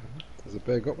 Has a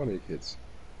bear got one of your kids?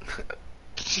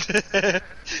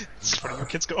 It's one of your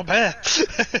kids got a bear.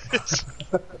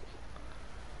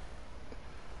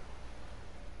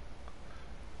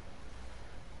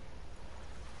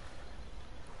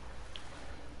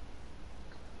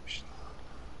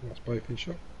 That's both in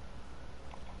shop.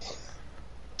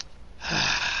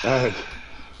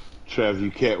 Trev, you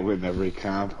can't win every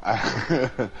comp.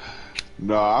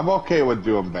 No, I'm okay with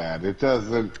doing bad. It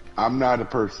doesn't. I'm not a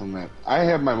person that. I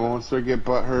have my moments where I get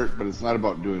butt hurt, but it's not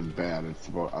about doing bad. It's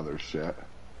about other shit.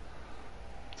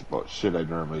 It's about shit I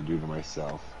normally do to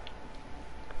myself.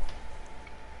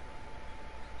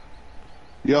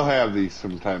 You'll have these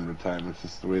from time to time. It's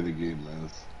just the way the game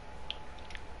is.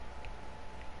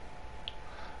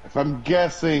 If I'm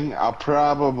guessing, I'll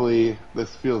probably.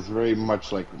 This feels very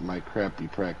much like my crappy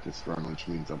practice run, which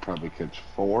means I'll probably catch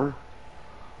 4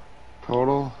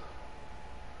 total.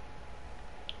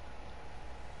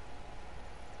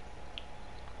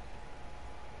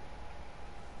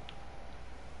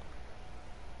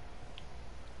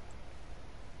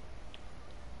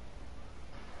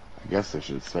 I guess I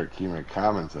should start keeping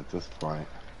comments at this point.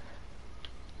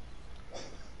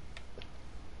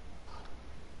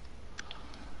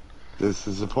 This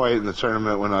is the point in the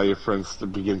tournament when all your friends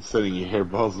begin sending you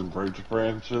hairballs and birch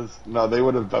branches. No, they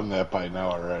would have done that by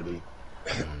now already.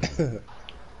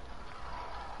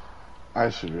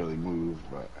 I should really move,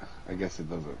 but I guess it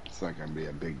doesn't. It's not going to be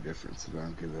a big difference if I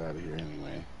don't get it out of here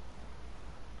anyway.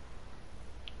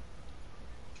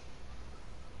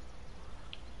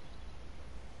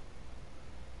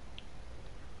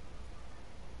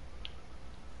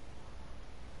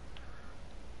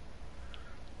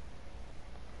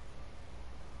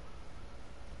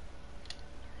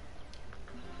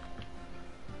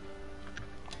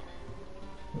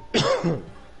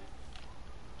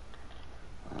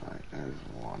 Alright, there's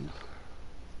one.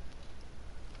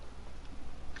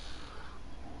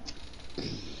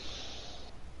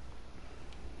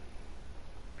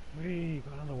 We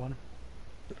got another one.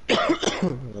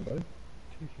 Hello, buddy.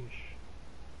 2 fish.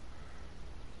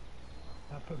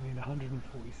 That put me in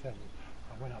 147th.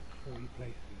 I went up 40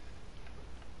 places.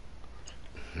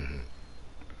 1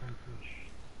 fish.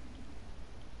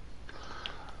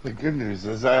 The good news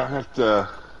is I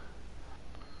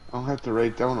don't have to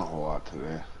write down a whole lot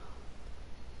today.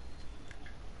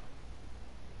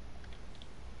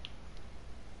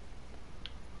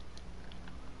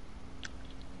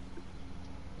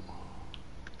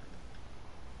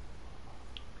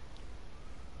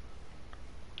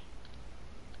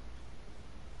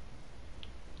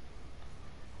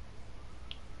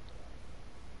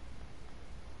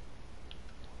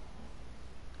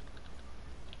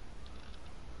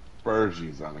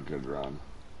 Bergie's on a good run.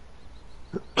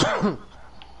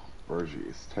 Bergie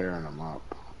is tearing him up.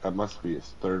 That must be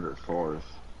his 3rd or 4th.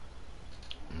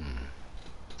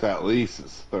 It's at least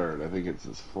his 3rd. I think it's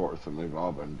his 4th, and they've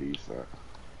all been decent.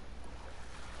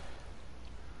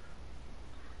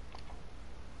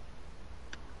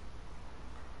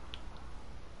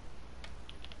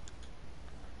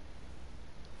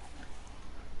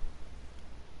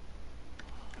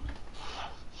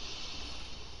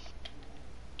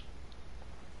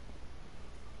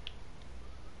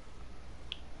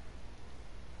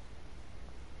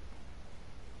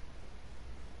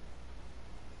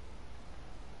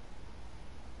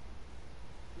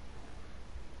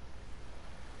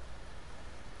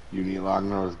 You need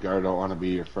long-nosed guard don't want to be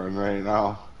your friend right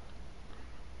now?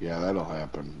 Yeah, that'll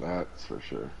happen. That's for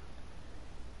sure.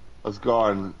 Let's go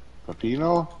on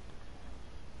Pepino.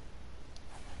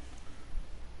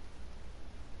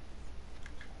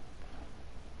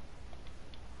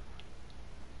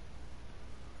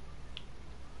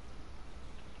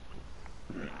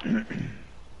 I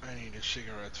need a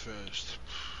cigarette first.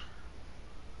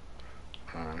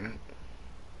 Alright.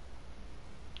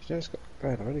 You know, it's got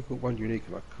bad. I only caught one unique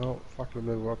and I can't fucking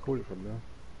remember where I caught it from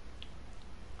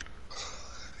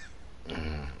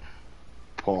now.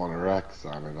 Pulling a Rex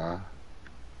on it, huh?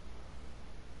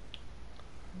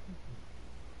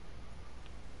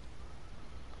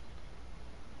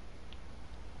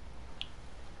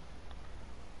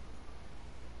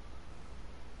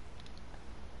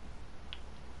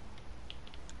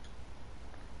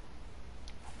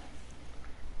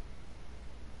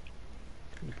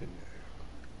 looking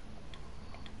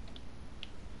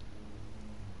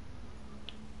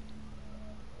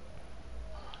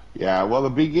at. Yeah, well, the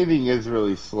beginning is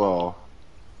really slow.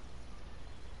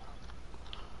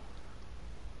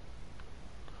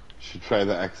 Should try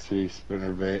the X3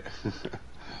 spinner bait.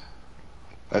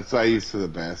 That's what I use for the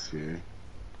basket.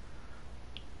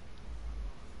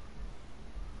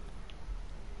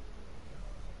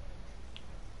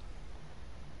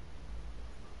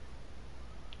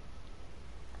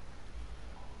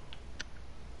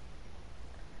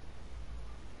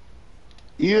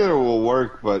 Either will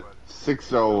work, but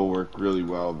 6-0 will work really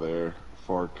well there.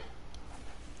 Fork.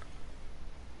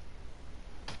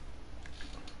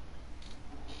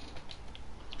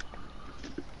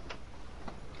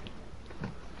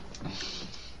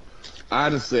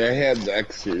 Honestly, I had the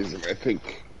X series, and I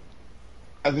think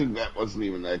that wasn't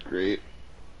even that great.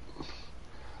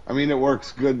 I mean, it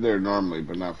works good there normally,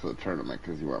 but not for the tournament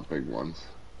because you want big ones.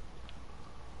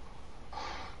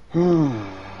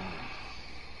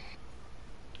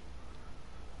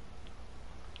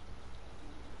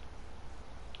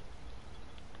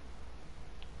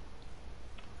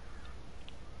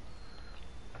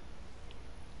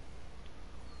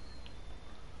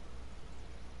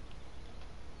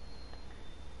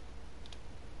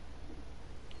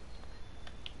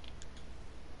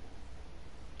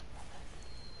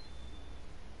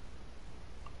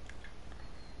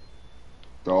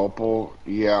 The Opal,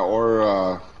 yeah,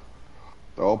 or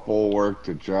the Opal will work,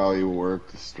 the Jolly will work,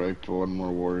 the Striped one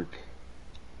will work.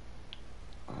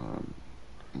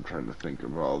 I'm trying to think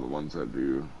of all the ones that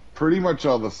do. Pretty much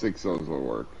all the 6-0s will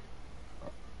work.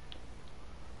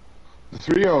 The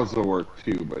 3-0s will work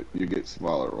too, but you get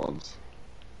smaller ones.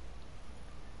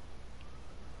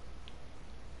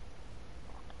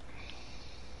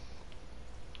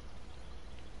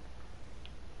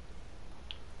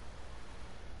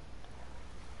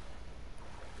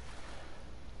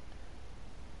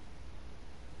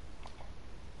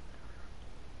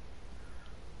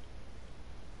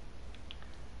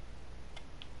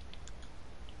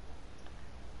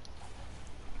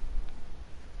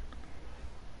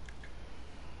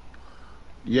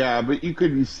 Yeah, but you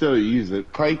could still use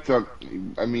it. Pike don't.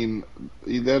 I mean,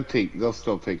 they'll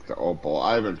still take the Opal.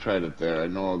 I haven't tried it there. I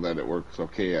know that it works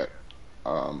okay at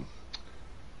um,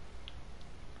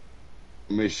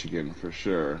 Michigan for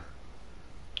sure.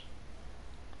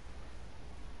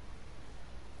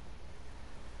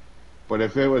 But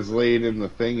if it was late in the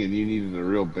thing and you needed a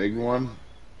real big one,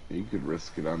 you could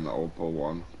risk it on the Opal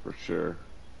one for sure.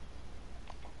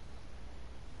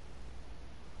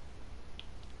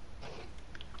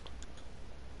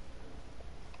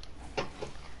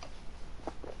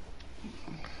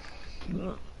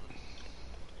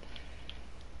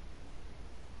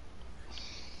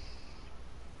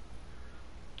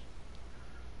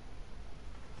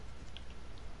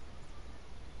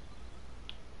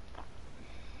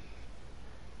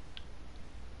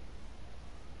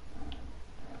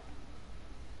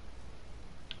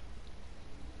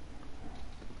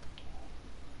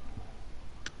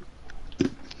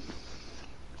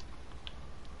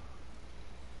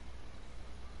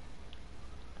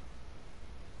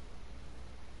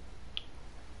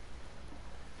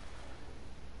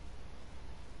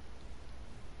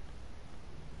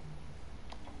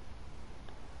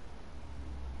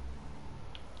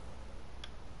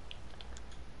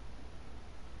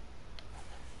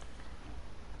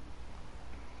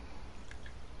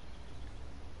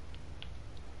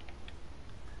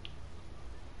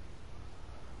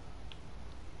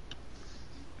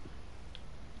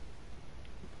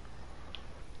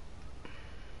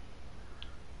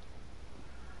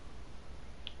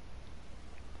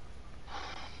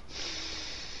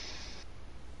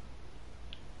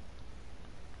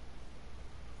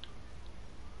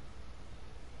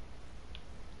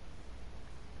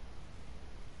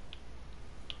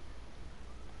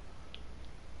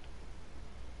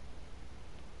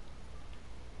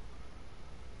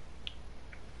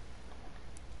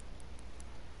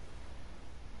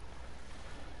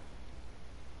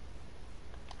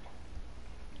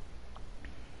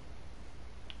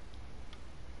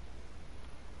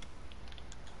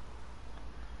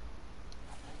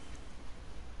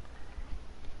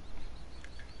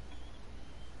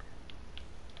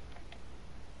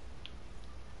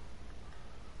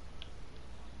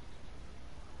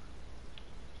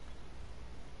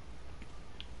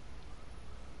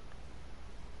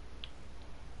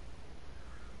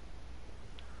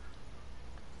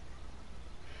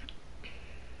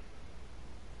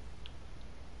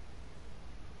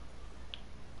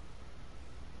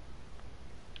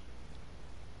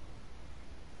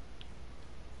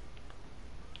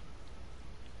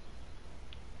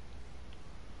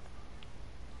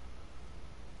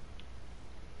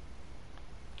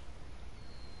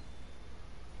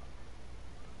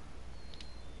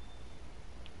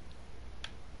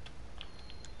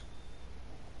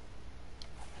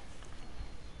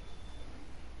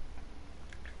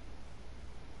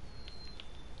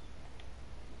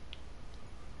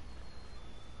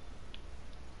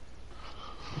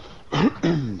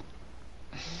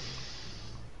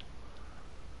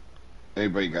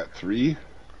 Anybody got 3?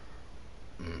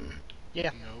 Mm.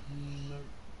 Yeah, Nope.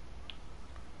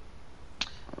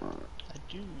 No.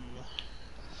 I do.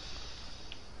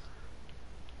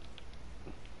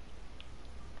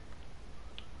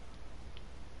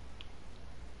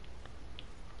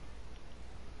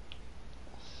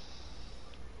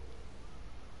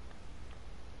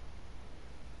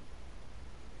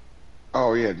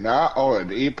 Oh yeah, now an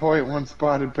 8.1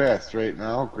 spotted bass right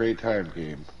now. Great time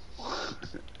game.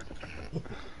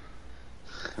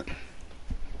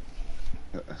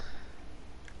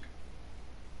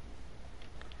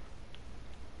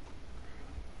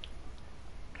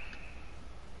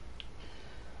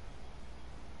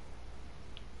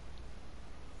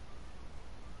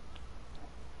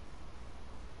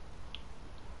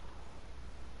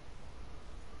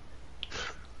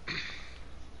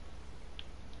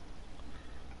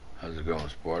 How's it going,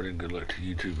 Spartan? Good luck to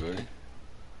you too, buddy.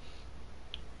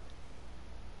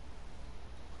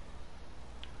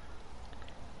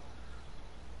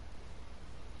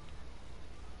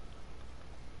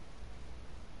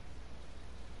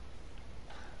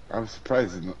 I'm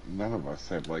surprised none of us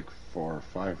have like 4 or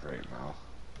 5 right now.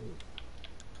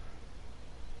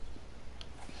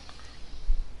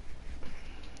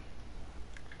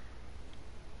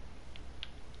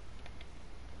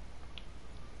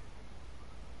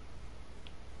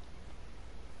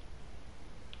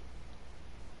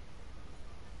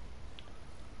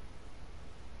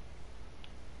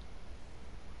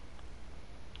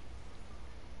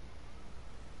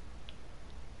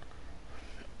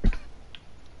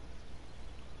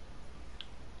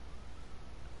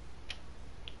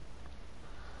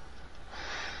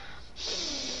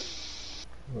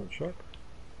 Oh, shark.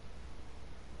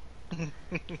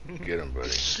 Get him,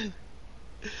 buddy.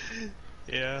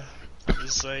 Yeah, it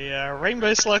was a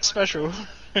Rainbow Slug special.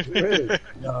 Really?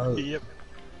 No. Yep.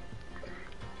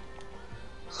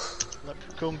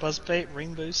 Leprechaun Buzzbait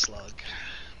Rainbow Slug.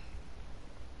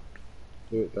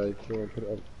 Do it, Dave. Come on, put it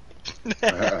on.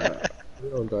 Put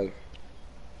it on, Dave.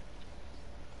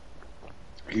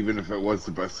 Even if it was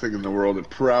the best thing in the world, it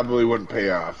probably wouldn't pay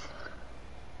off.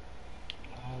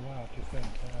 Oh wow, I've just went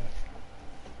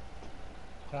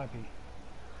tabby.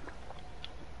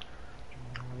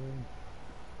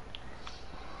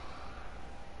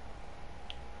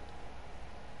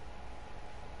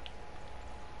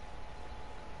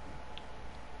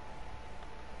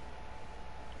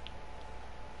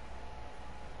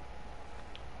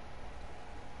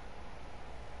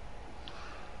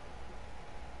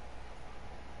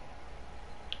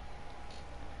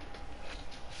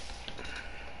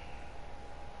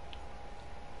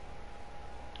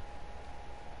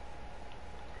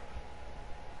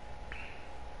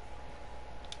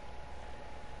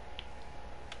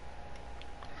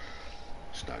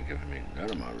 It's not giving me none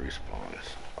of my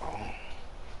respawns. Oh,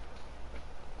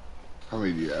 How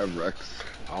many do you have, Rex?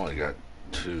 I only got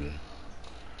 2.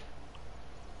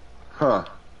 Huh.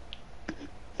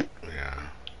 Yeah.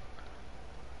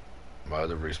 My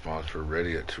other respawns were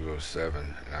ready at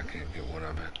 207, and I can't get one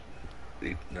of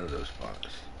it. None of those spots.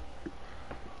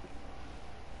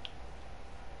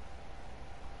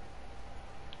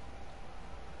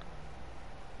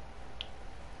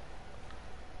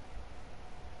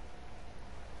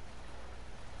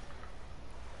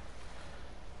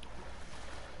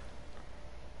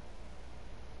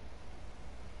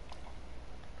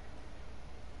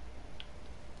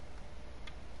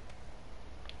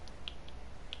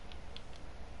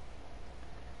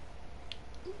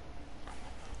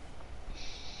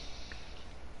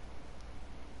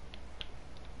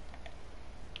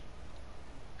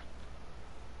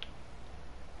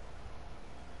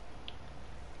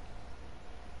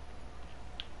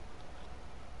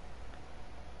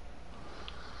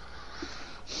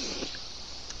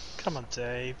 Come on,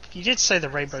 Dave. You did say the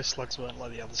Rainbow Slugs weren't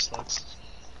like the other slugs.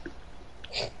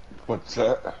 What's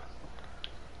that?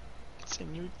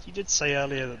 You did say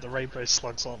earlier that the Rainbow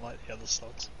Slugs aren't like the other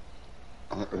slugs.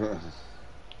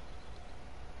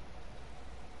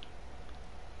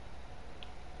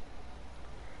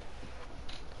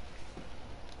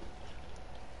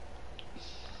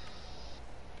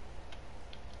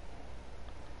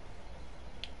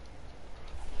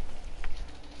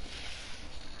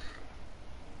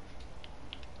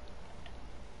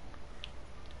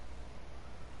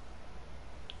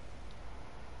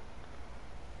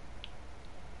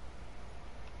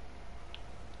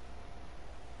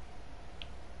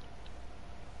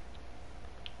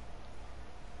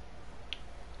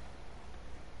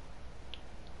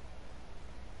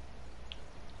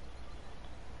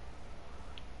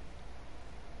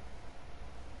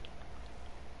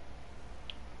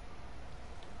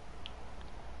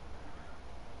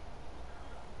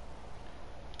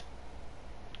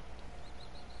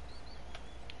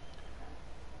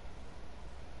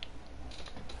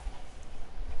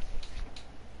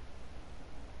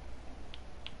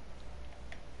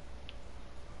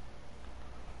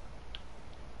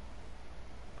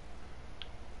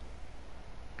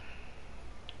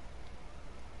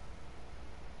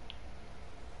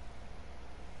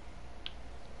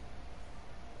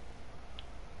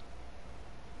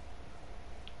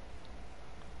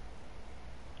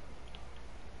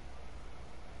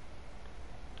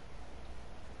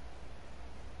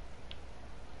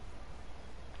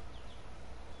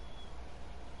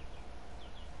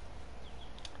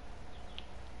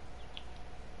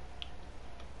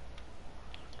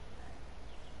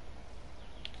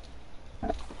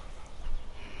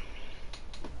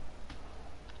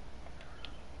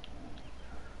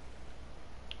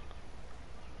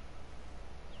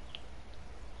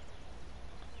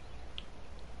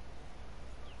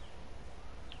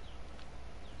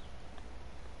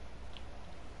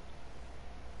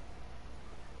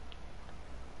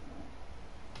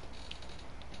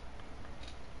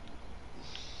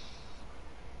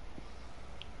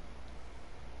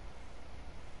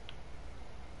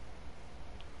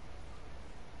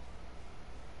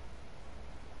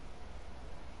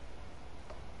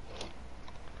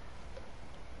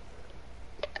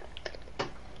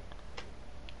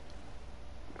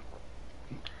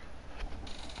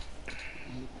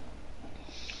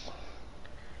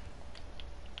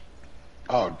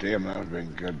 Oh, damn, that would have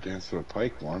been good. Dance with a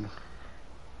Pike one.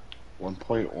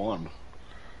 1.1.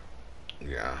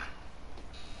 Yeah.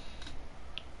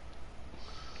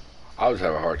 I always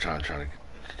have a hard time trying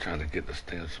to get the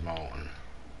stand small one.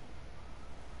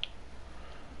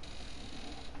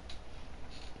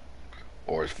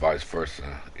 Or it's vice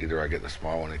versa. Either I get the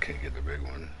small one and can't get the big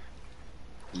one.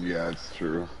 Yeah, it's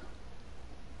true.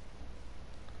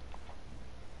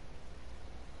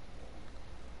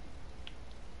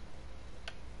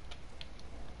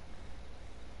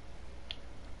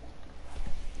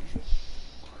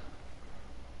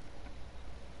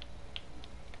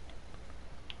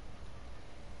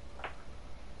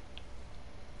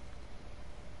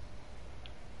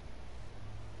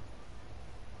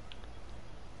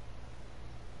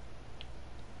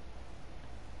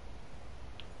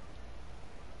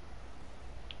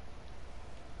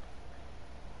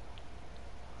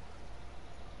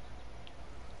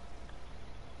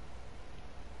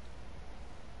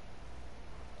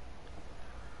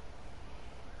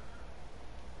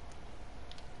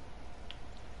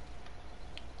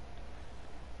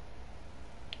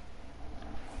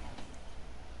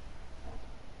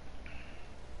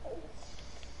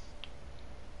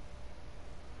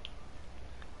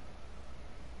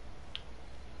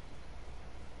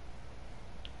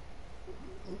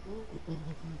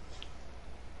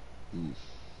 Hmm.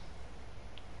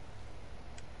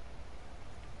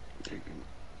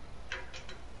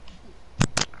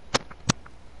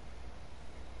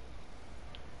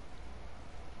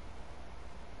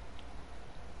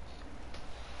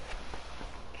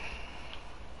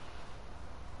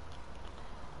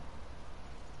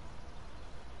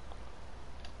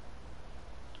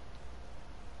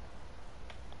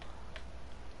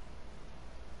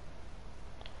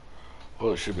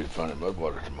 Well, it should be fun at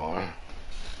Mudwater tomorrow.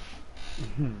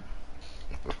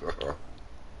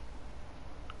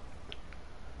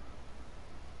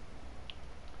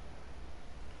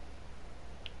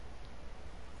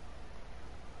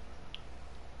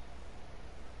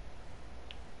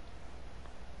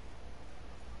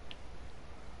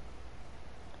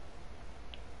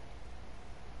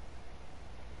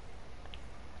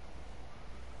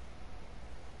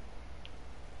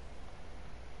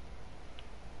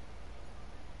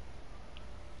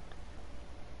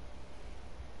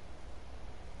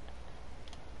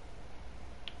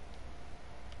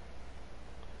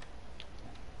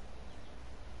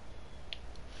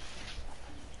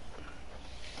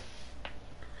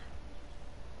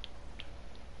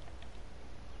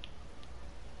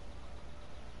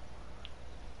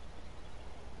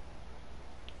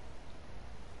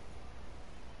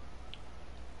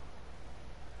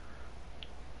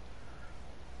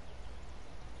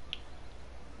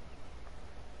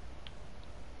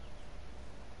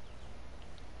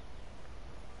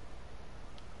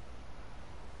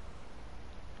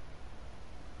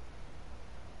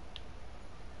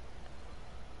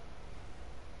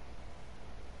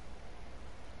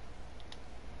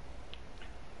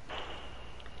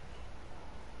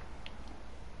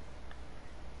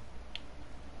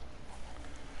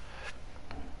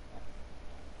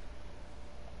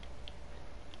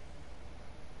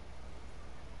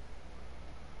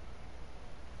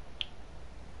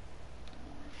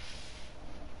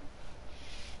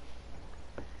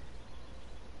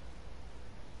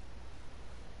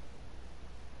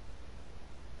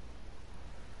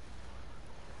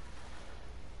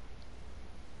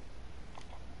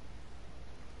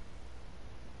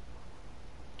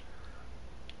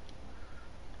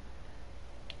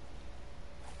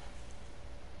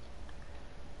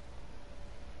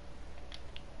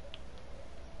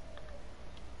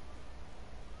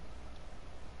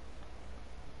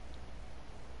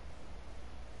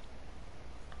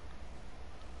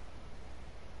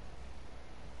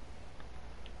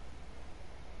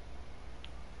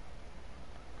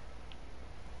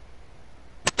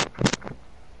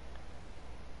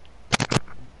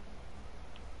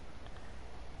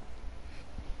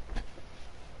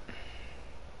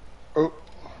 Oh,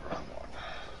 wrong one.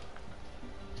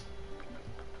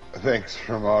 Thanks,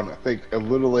 Ramon. I think a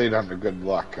little late on the good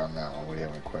luck on that one. We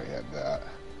haven't quite had that.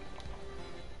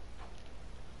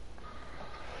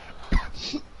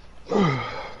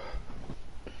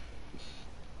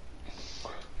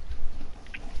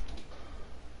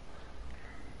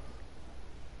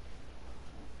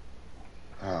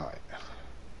 All right.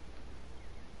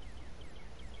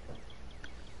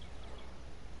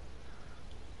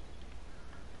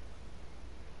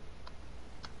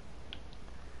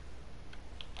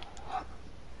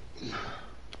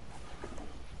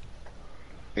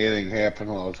 Anything happen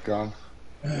while it's gone?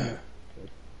 Mm-mm.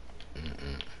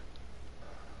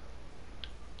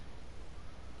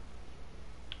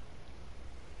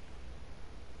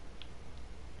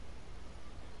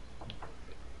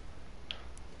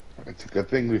 It's a good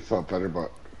thing we felt better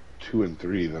about 2 and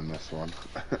 3 than this one.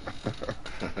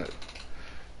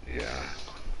 Yeah.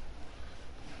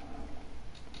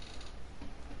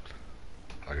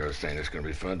 Like I was saying, it's going to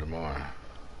be fun tomorrow.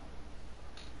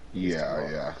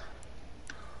 Yeah.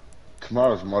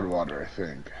 Tomorrow's Mudwater, I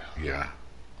think. Yeah.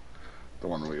 The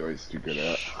one we always do good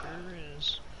at. Sure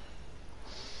is.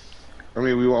 I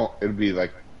mean, we won't. It'll be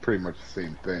like pretty much the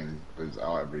same thing as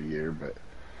every year, but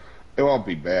it won't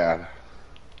be bad.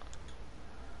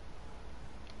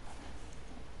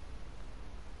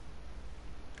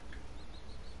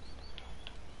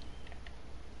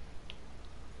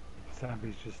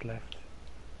 Zambi's just left.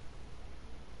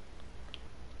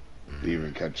 Do you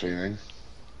even catch anything?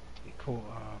 He caught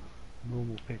a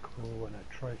normal pickerel and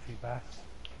a trophy bass.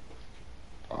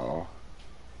 Oh.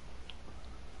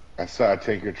 I saw a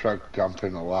tanker truck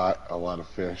dumping a lot of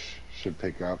fish. Should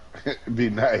pick up. It'd be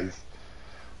nice.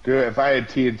 Dude, if I had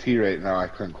TNT right now, I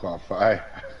couldn't qualify.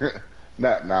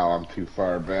 Not now, I'm too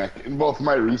far back. And both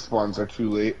my respawns are too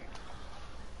late.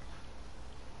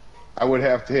 I would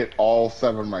have to hit all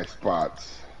 7 of my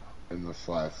spots in this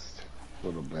last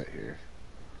little bit here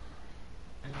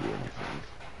to do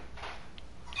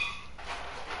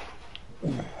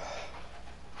anything.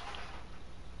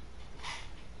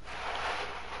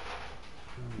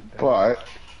 But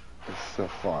it's still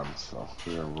fun, so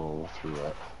we're gonna roll through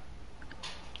it.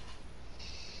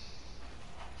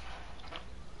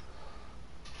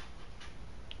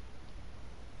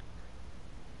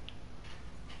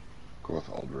 Go with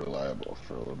old reliable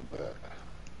for a little bit.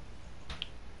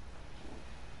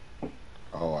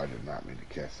 Oh, I did not mean to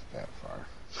cast it that far.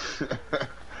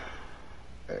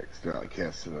 I accidentally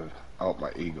casted it out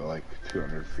my eagle like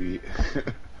 200 feet.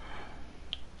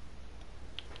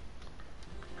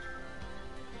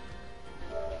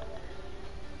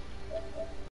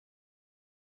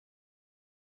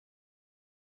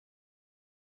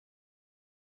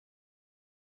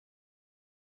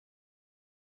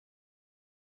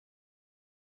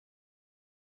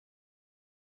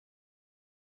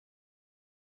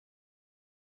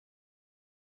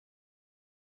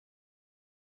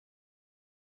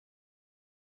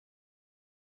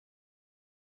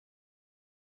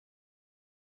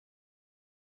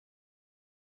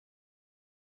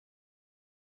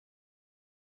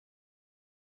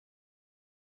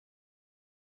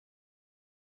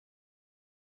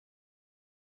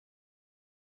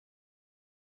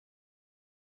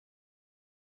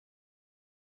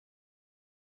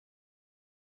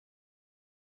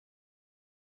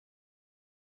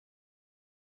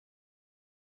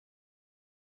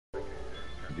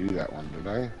 Do that one, did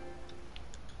I?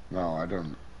 No, I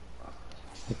don't.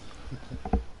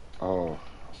 Oh,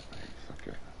 thanks,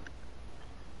 okay.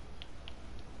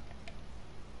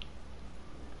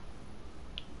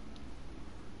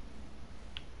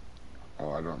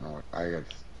 Oh, I don't know what, I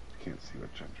just can't see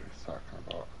what Ginger is talking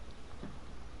about.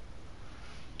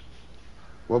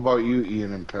 What about you,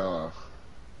 Ian and Pella?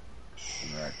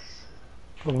 And Rex?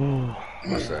 Oh,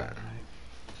 What's that?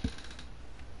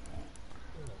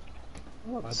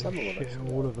 I do Some of them shit actually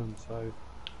at all of them, so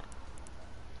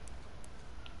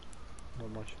not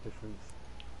much difference.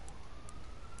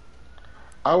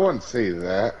 I wouldn't say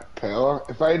that, Pella.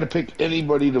 If I had to pick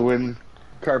anybody to win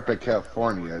Carpet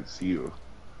California, it's you.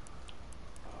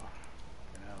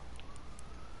 You know.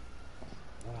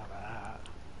 I don't know about that.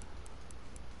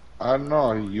 I don't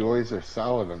know, you always are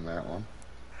solid on that one.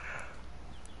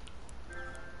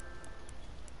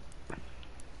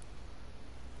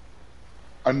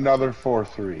 Another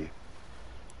 4-3.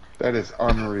 That is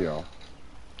unreal.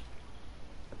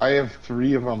 I have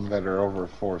 3 of them that are over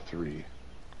 4-3.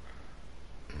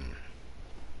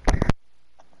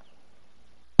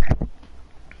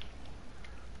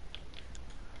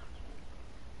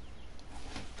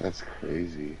 That's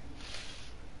crazy.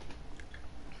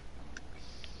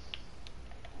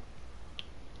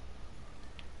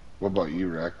 What about you,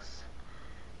 Rex?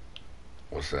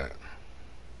 What's that?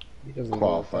 He doesn't know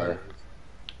what Qualifier. that is.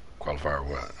 Qualifier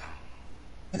what?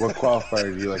 What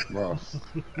qualifier do you like most?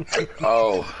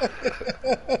 Oh.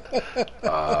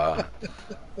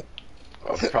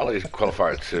 Probably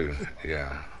Qualifier 2,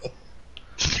 yeah.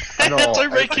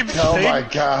 Don't make him Oh think. my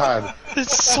god.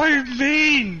 It's so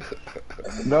mean.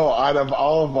 No, out of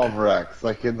all of them, Rex,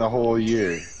 like in the whole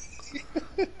year.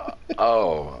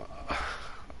 Oh.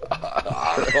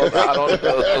 I don't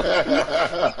know.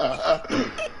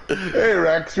 Hey,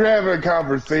 Rex, we're having a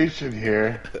conversation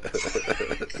here.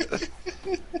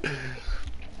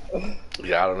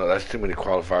 Yeah, I don't know. That's too many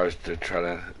qualifiers to try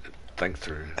to think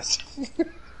through.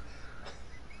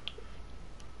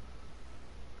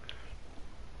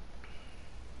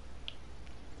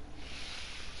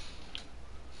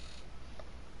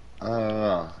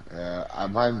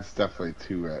 mine's definitely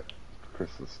 2 at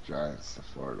Christmas Giants, the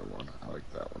Florida one. I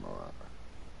like that one a lot.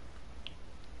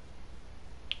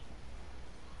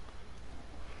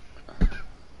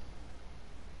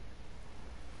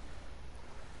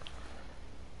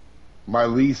 My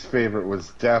least favorite was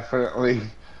definitely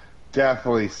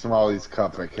Smalley's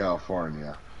Cup at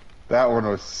California. That one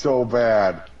was so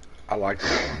bad. I like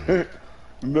that one.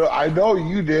 No, I know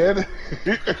you did.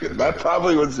 That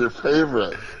probably was your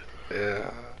favorite.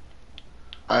 Yeah.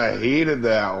 I hated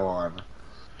that one.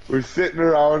 We're sitting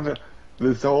around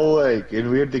this whole lake, and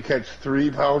we had to catch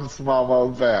 3-pound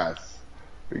smallmouth bass.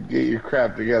 Get your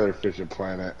crap together, Fishing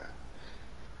Planet.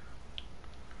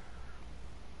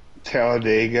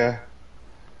 Talladega.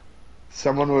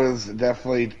 Someone was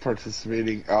definitely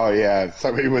participating. Oh, yeah.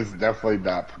 Somebody was definitely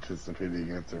not participating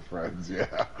against their friends.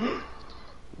 Yeah.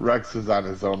 Rex is on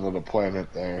his own little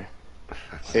planet there.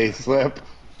 Hey, Slip.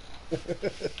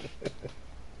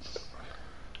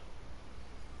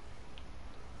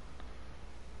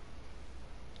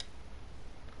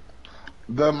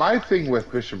 My thing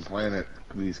with Fishing Planet,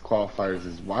 these qualifiers,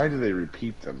 is why do they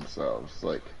repeat themselves?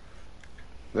 Like,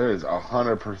 there is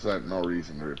 100% no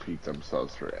reason to repeat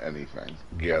themselves for anything.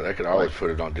 Yeah, they could always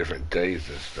put it on different days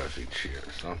and stuff each year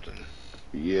or something.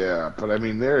 Yeah, but I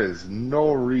mean, there is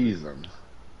no reason.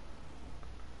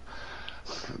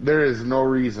 There is no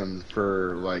reason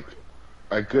for, like,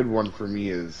 a good one for me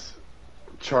is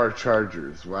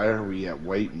Chargers. Why are we at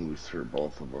White Moose for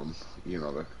both of them? You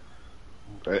know,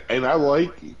 and I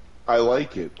like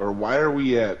it. Or why are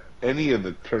we at any of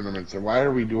the tournaments? And why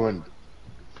are we doing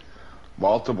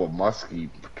multiple muskie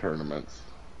tournaments?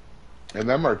 And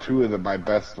them are 2 of my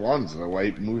best ones: the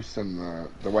White Moose and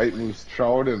the White Moose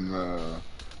Trout and the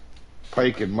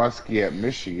Pike and Muskie at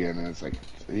Michigan. And it's like,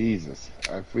 Jesus,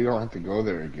 if we don't have to go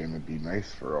there again, it'd be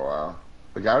nice for a while.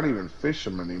 Like, I don't even fish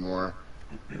them anymore.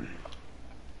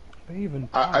 But even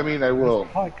I mean, I will.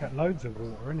 Pike got loads of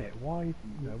water in it. Why,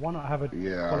 why not have a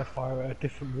qualifier at a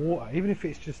different water? Even if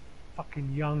it's just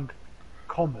fucking young,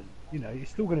 common.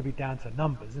 It's still going to be down to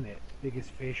numbers, isn't it?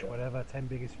 Biggest fish, whatever, 10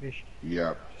 biggest fish.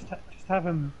 Yeah. Just have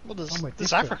them. Well, there's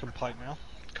different. African pike now.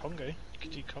 Congo. You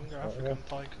could do Congo African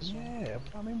pike as well. Yeah,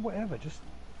 I mean, whatever. Just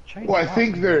change. Well, it I up.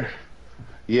 think they're.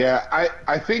 Yeah,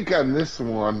 I think on this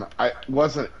one, I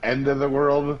wasn't end of the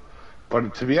world,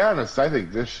 but to be honest, I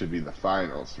think this should be the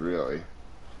finals. Really,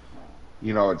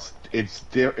 it's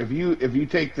if you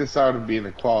take this out of being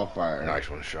a qualifier, Nice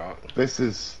one shot. This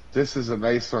is a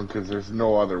nice one because there's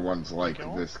no other ones like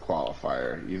this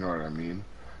qualifier. You know what I mean?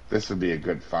 This would be a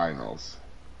good finals.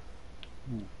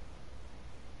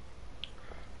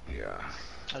 Yeah.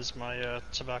 As my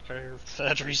tobacco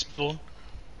third respawn.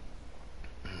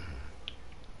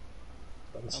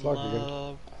 Got the slug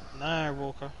again. No,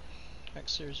 Walker.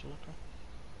 X Series Walker.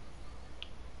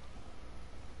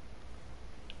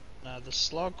 No, the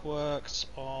slug worked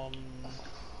on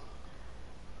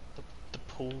the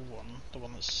pool one, the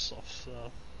one that's off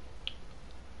the.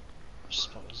 Which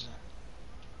spot was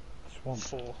it? Swamp.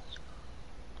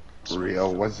 4.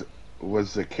 Real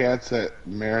was the Cats at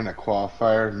Marin a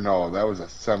qualifier? No, that was a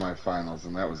semifinals,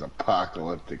 and that was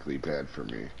apocalyptically bad for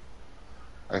me.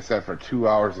 I sat for 2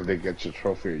 hours and didn't get your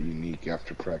trophy or unique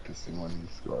after practicing winning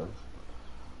scores.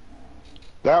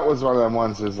 That was one of them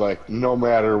ones that's like, no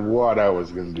matter what I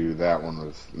was going to do, that one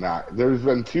was not. There's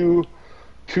been two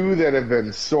that have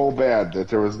been so bad that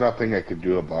there was nothing I could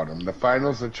do about them. The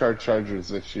finals of Chargers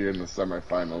this year and the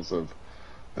semifinals of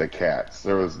the Cats.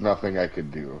 There was nothing I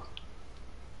could do.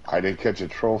 I didn't catch a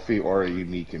trophy or a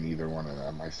unique in either one of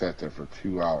them. I sat there for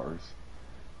 2 hours.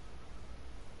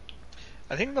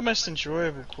 I think the most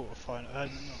enjoyable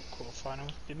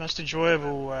the most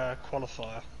enjoyable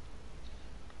qualifier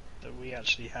that we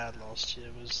actually had last year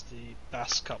was the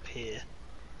Bass Cup here.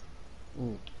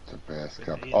 The Bass With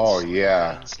Cup. Ian's- Oh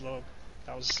yeah. Ian's log.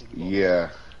 That was a lot. Yeah.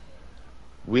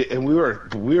 We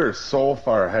were so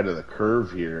far ahead of the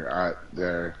curve here.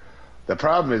 There. The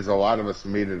problem is a lot of us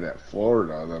made it at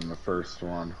Florida than the first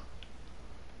one.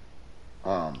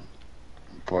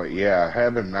 But yeah,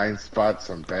 having 9 spots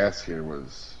on bass here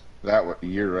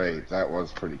you're right, that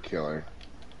was pretty killer.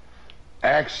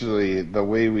 Actually, the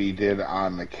way we did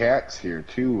on the Cats here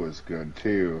too was good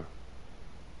too.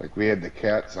 Like, we had the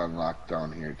Cats on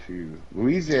lockdown here too.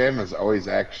 Louisiana's always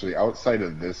actually, outside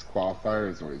of this qualifier,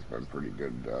 has always been pretty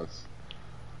good to us.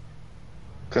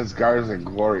 Cause Gars and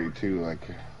Glory too, like,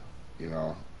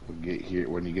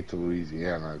 when you get to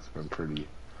Louisiana, it's been pretty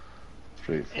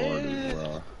straightforward as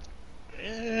well.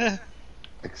 Yeah.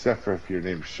 Except for if your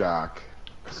name's Shock.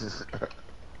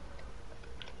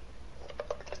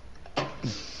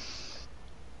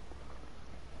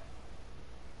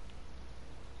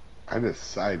 I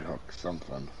just side hooked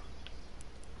something.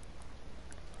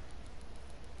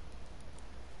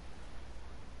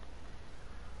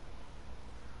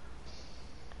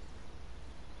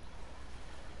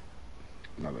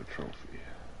 Another trophy.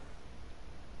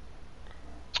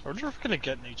 I wonder if we're gonna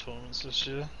get new tournaments this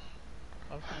year.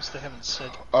 I've noticed they haven't said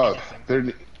Oh,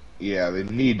 anything. they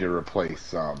need to replace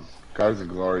some. Guards of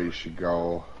Glory should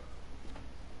go.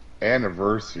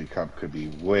 Anniversary Cup could be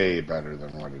way better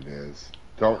than what it is.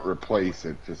 Don't replace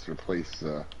it, just replace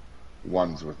the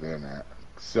ones within it.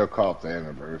 Still call it the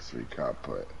Anniversary Cup,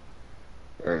 but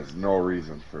there's no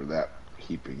reason for that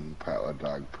keeping pile of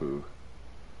dog poo.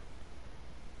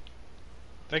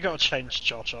 They gotta change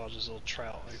jar charges or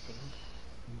trout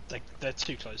open. They're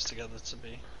too close together to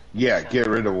be. Yeah, fun. get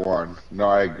rid of one. No,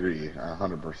 I agree,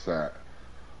 100%.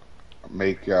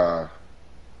 Make,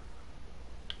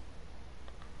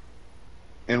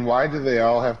 and why do they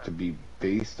all have to be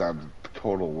based on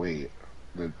total weight?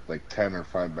 The, like 10 or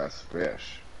 5 best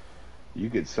fish. You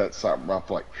could set something up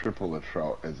like triple the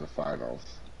trout as a finals.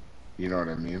 You know what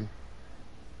I mean?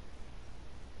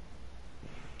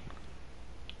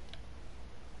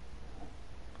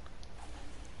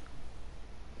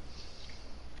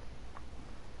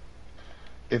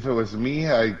 If it was me,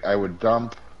 I would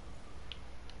dump.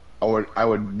 I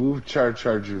would move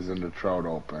chargers into Trout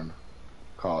Open.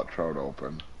 Call it Trout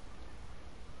Open.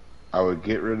 I would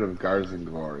get rid of Guards and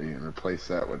Glory and replace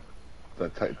that with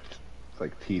the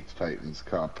like Teeth Titans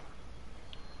Cup.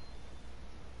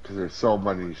 Because there's so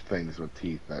many things with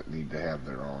Teeth that need to have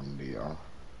their own deal.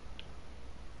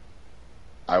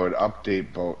 I would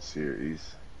update Boat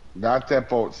Series. Not that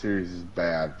Boat Series is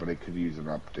bad, but it could use an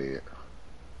update.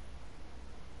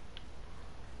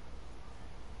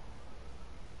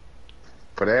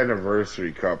 But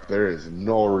Anniversary Cup, there is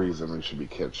no reason we should be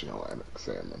catching Atlantic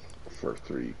salmon for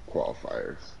 3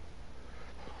 qualifiers.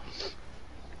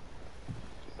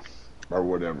 Or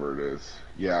whatever it is.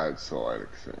 Yeah, it's Atlantic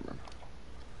salmon.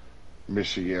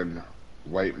 Michigan,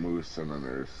 white moose, and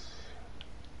then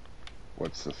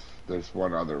there's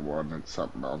one other one that's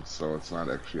something else, so it's not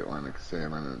actually Atlantic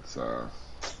salmon, it's, I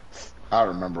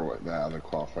don't remember what that other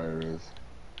qualifier is.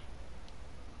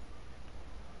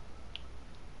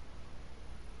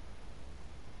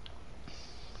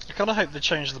 I kinda hope they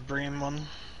change the bream one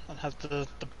and have the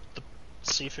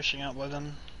sea fishing out by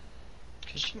then.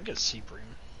 Because you can get sea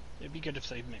bream. It'd be good if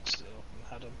they mixed it up and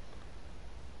had them.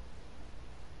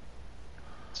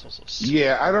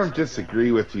 Yeah, I don't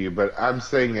disagree with you, but I'm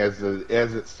saying as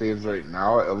it stands right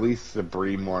now, at least the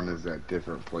bream one is at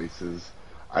different places.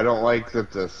 I don't like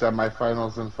that the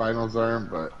semifinals and finals aren't,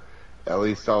 but at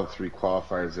least all 3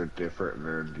 qualifiers are different and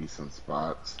they're in decent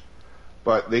spots.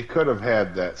 But they could have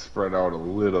had that spread out a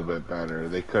little bit better.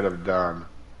 They could have done.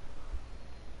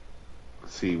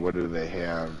 Let's see, what do they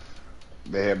have?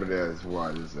 They have it as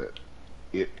what is it?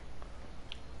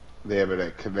 They have it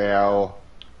at Canal,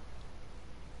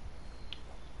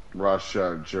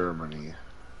 Russia, Germany,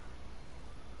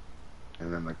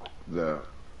 and then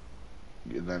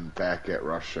and then back at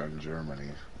Russia and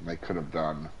Germany. And they could have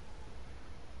done.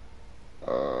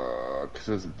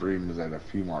 Because bream is at a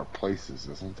few more places,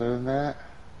 isn't there, than that?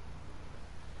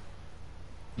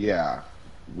 Yeah.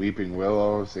 Weeping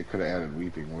Willows, they could have added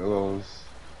Weeping Willows.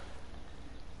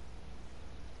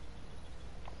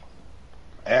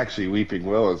 Actually, Weeping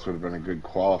Willows would have been a good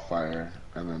qualifier,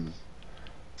 and then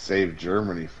save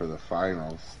Germany for the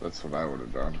finals. That's what I would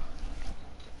have done.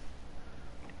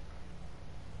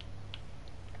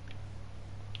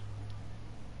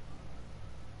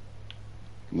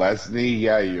 Lesney,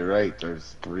 yeah, you're right.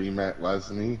 There's bream at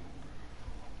Lesney.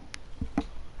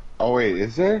 Oh wait,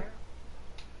 is there?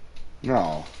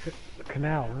 No. The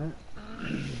canal, isn't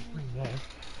it?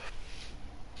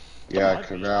 Yeah,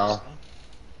 Canal.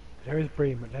 There is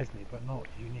bream at Lesney, but not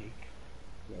unique.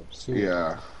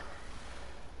 Yeah.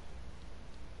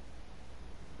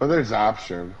 But there's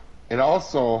option. And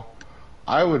also,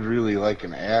 I would really like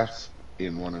an asp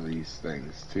in one of these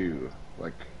things too.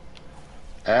 Like,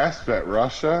 asp at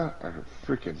Russia are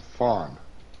freaking fun.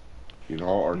 You know,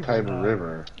 or Tiber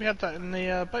River. We had that in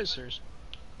the boat series.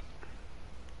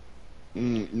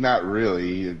 Not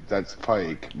really. That's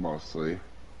Pike, mostly.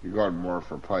 You're going more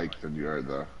for Pike than you are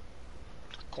the...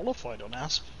 Qualified on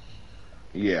asp.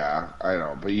 Yeah, I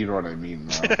know, but you know what I mean,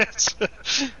 though.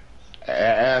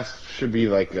 Asp should be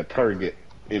like a target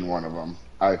in one of them,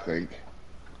 I think.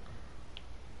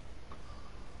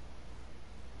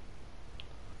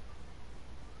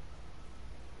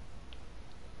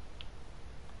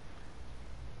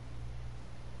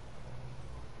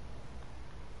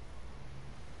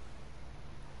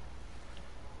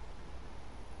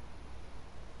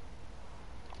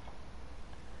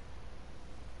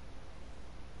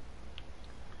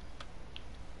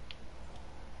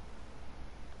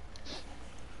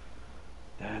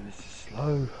 Damn, this is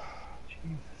slow.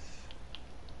 Jesus.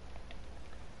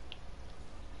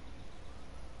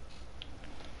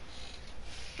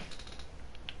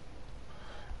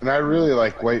 And I really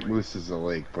like white moose as a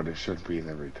lake, but it shouldn't be in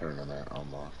every tournament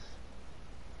almost.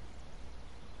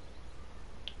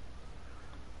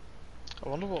 I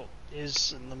wonder what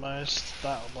is in the most,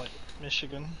 that or like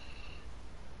Michigan.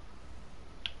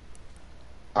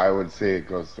 I would say it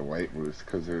goes to white moose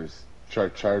because there's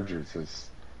Chargers has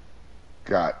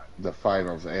got the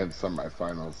finals and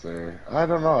semifinals there. I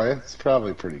don't know. It's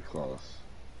probably pretty close.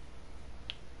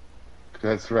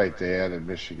 That's right. They added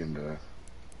Michigan to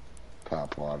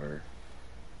top water.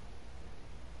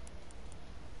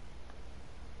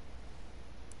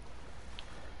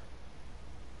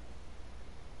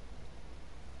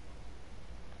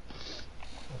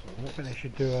 I think they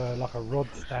should do like a rod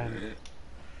stand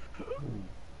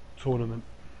tournament.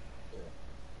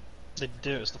 They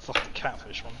do, it's the fucking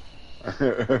catfish one.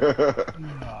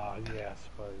 Ah, yeah, I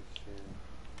suppose.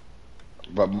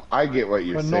 Yeah. But I get what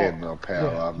you're But saying, not- though,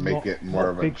 pal. yeah, Make not- it more not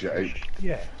of a big giant. fish.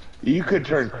 Yeah, You could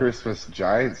turn Just, Christmas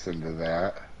Giants into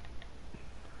that,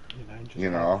 just you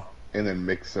know, and then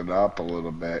mix it up a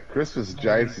little bit. Christmas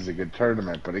Giants is a good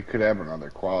tournament, but it could have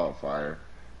another qualifier.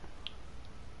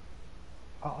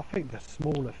 I think the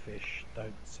smaller fish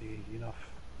don't see enough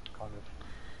kind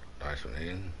of. Nice one,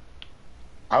 Ian.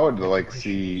 I would like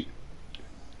see.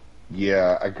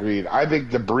 Yeah, agreed. I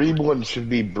think the bream one should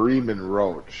be bream and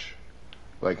roach.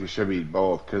 Like it should be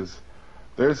both, because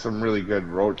there's some really good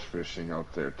roach fishing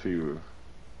out there too.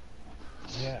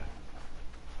 Yeah.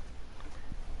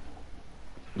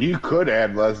 You could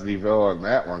add Leslieville on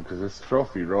that one, because there's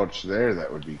trophy roach there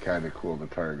that would be kind of cool to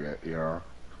target, you know.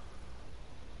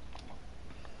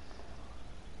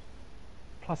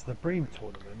 Plus the bream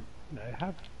tournament, you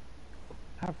know,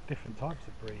 have different types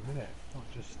of bream, innit? Not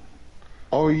just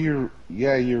Oh, you're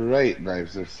right,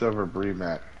 Knives. There's silver bream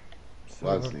at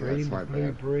silver Leslie, bream, that's my the blue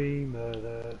bad. bream,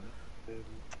 the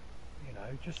you know,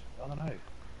 just I don't know,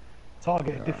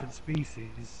 target a different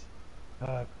species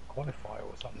qualifier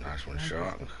or something. Nice one, you know,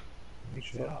 Shark. just to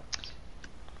mix it up.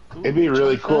 It'd be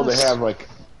really cool to 21st. have, like,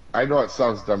 I know it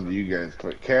sounds dumb to you guys,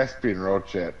 but Caspian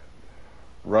roach at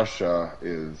Russia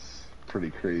is pretty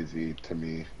crazy to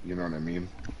me. You know what I mean?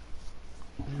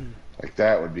 Like,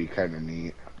 that would be kind of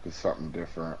neat. Just something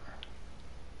different.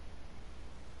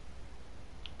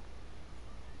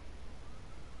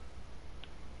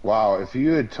 Wow, if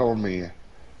you had told me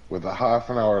with a half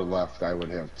an hour left I would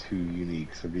have two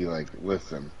uniques, it'd be like,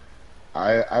 listen,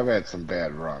 I've had some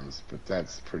bad runs, but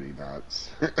that's pretty nuts.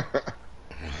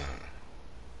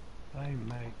 Same,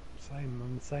 mate. Same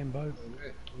on the same boat.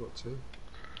 Okay, I've got two.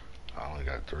 I only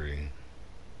got 3.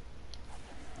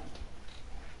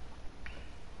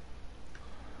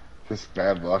 Just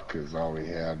bad luck is all we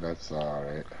had. That's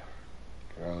alright.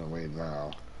 Get out of the way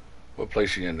now. What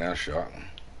place are you in now, Shark?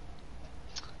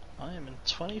 I am in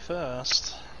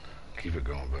 21st. Keep it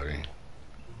going, buddy.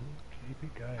 Keep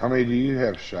it going. How many do you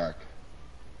have, Shaq?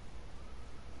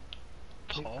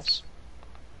 Pause.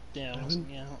 Yeah, Seven?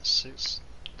 yeah, that's 6.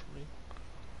 Probably.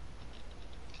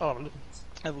 Oh,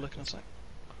 have a look in a sec.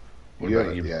 What You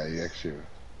about have- you? Yeah, you actually.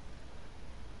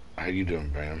 How you doing,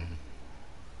 Bram?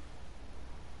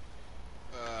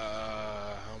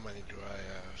 How many do I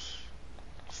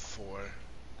have? 4.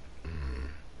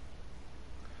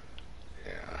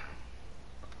 Yeah.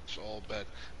 It's all bad.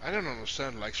 I don't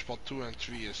understand, like spot 2 and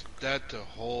 3 is dead the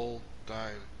whole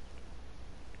time.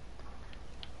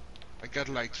 I got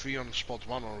like 3 on spot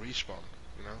 1 on respawn,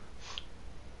 you know?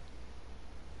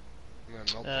 And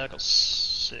then I got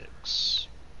 6.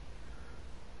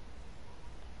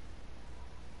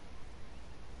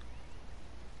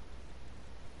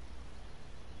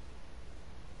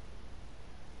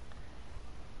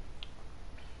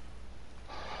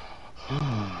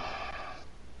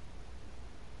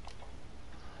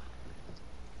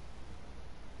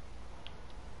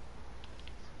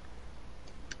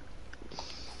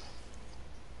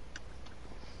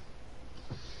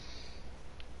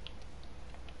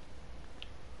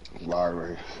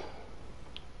 Larry.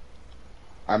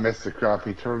 I missed the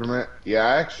crappie tournament. Yeah,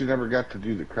 I actually never got to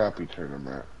do the crappie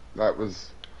tournament. That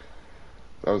was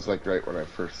like right when I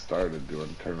first started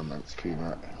doing tournaments,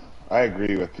 Peanut. I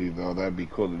agree with you though. That'd be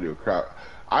cool to do a crap.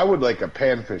 I would like a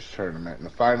panfish tournament, and the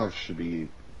finals should be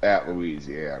at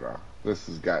Louisiana. This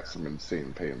has got some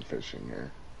insane panfishing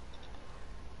here.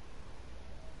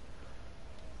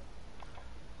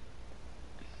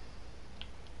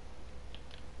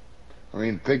 I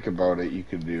mean, think about it. You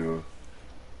could do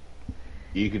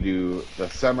the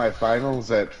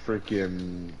semifinals at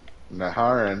freaking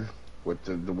Naharan with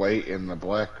the white and the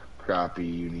black crappie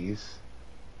unis,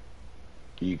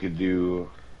 You could do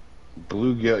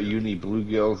uni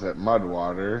bluegills at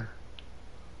Mudwater.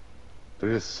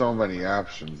 There's just so many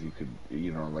options you could,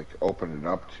 like open it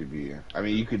up to be. I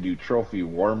mean, you could do trophy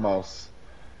warmouse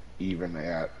even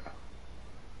at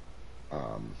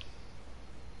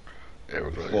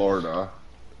Florida.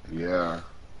 Yeah.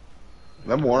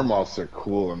 Them warmouse are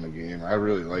cool in the game. I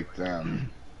really like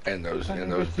them. And those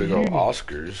big old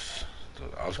Oscars.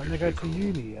 Those Oscars When they go to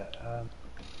uni,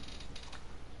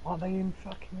 aren't they in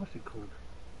fucking, what's it called?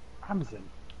 Amazon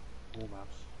warmouse.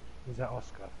 Is that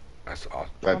Oscar? That's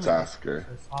Oscar.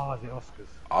 Is it Oscars?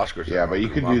 Oscars. Yeah, but you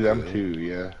can do them too,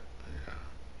 yeah.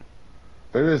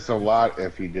 There is a lot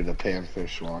if you did a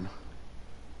panfish one.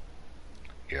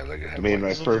 Yeah, they could have. I mean,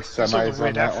 my first semis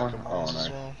on that one. Oh, nice.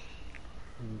 Well.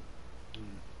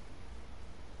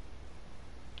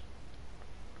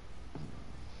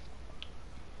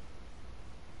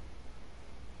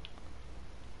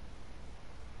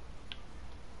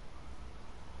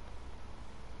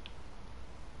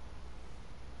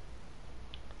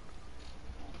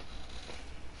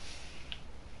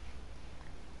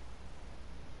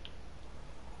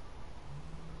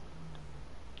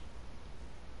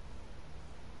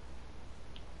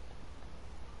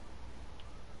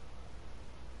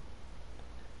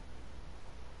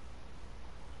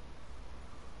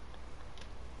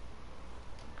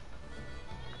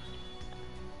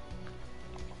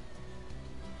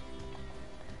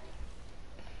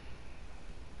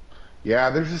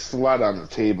 Yeah, there's just a lot on the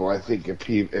table. I think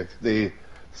if they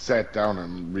sat down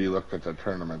and re-looked at the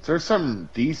tournaments, there's some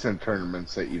decent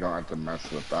tournaments that you don't have to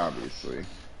mess with, obviously.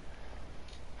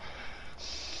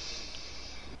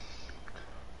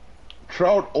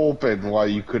 Trout Open, while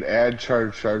you could add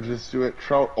charges to it,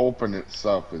 Trout Open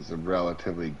itself is a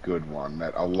relatively good one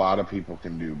that a lot of people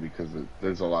can do because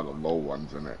there's a lot of low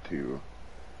ones in it too.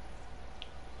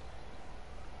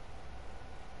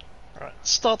 Right,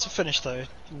 start to finish though,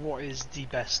 what is the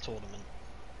best tournament?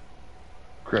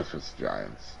 Christmas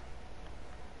Giants.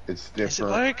 It's different. Is it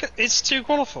like it's 2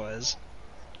 qualifiers?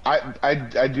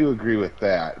 I do agree with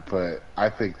that, but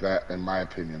I think that, in my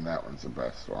opinion, that one's the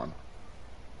best one.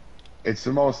 It's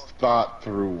the most thought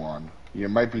through one.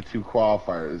 It might be 2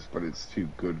 qualifiers, but it's 2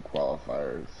 good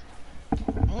qualifiers.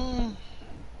 I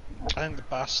think the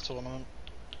Bass tournament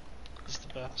is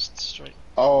the best straight.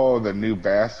 Oh, the new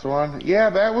Bass one? Yeah,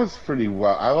 that was pretty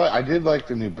well. I did like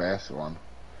the new Bass one.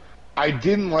 I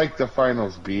didn't like the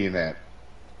finals being at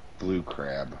Blue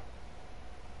Crab.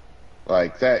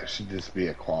 Like, that should just be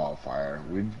a qualifier.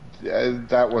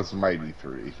 That was Mighty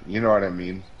 3. You know what I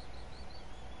mean?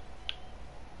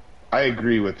 I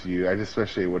agree with you. I just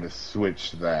wish they would have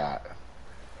switched that.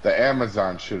 The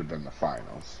Amazon should have been the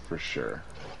finals, for sure.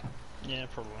 Yeah,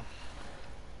 probably.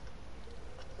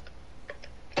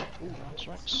 Ooh, that's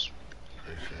Rex.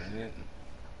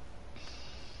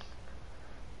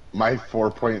 My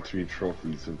 4.3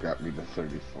 trophies have got me to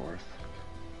 34th.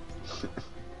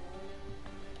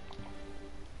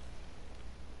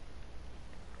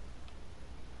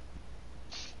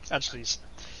 Actually,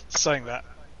 saying that,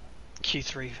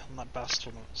 Q3 on that Bass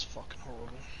tournament was fucking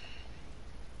horrible.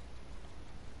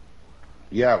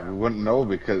 Yeah, we wouldn't know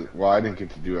because, well, I didn't get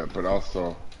to do it, but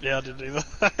also... Yeah, I didn't either.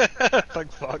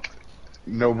 Thank fuck.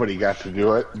 Nobody got to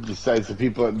do it, besides the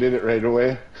people that did it right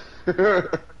away.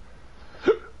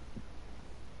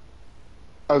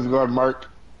 How's it going, Mark?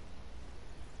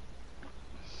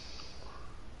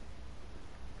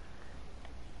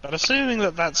 But assuming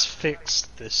that that's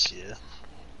fixed this year...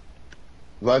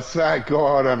 Let's not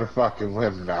go out on a fucking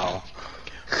limb now.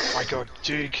 Oh my god,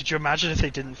 dude, could you imagine if they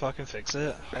didn't fucking fix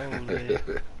it? Holy...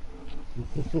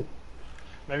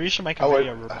 Maybe you should make a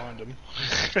video remind them.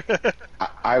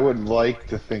 I would like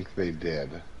to think they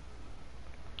did.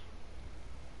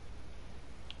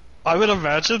 I would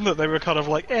imagine that they were kind of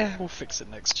like, we'll fix it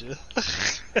next year.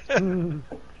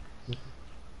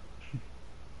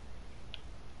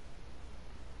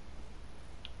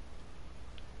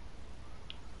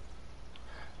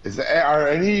 Are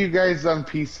any of you guys on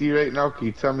PC right now? Can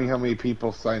you tell me how many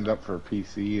people signed up for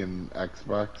PC and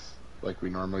Xbox like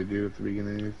we normally do at the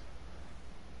beginning?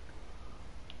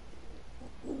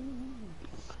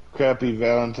 Crappy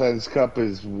Valentine's Cup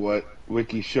is what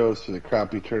Wiki shows for the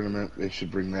crappie tournament. They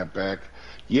should bring that back.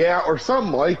 Yeah, or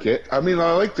something like it. I mean,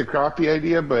 I like the crappie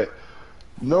idea, but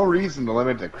no reason to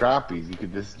limit the crappies. You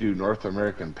could just do North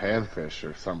American panfish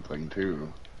or something,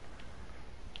 too.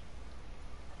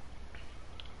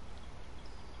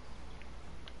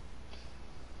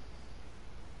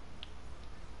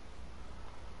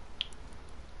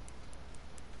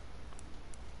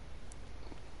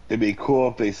 It'd be cool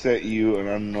if they set you an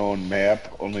unknown map.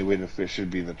 Only way to fish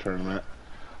would be the tournament.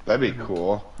 That'd be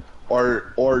cool.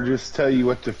 Or just tell you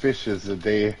what the fish is the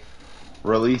day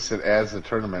release it as the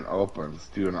tournament opens.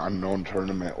 Do an unknown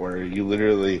tournament where you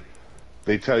literally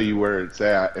they tell you where it's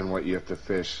at and what you have to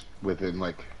fish within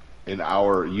like an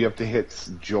hour. You have to hit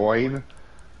join,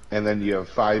 and then you have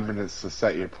 5 minutes to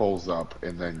set your poles up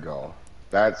and then go.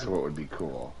 That's what would be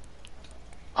cool.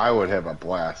 I would have a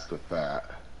blast with that.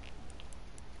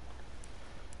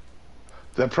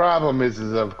 The problem is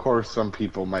of course some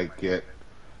people might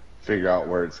figure out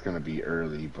where it's going to be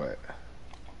early, but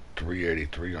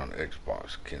 383 on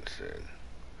Xbox, Kent said.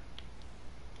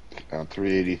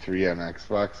 383 on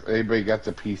Xbox. Anybody got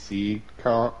the PC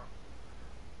count?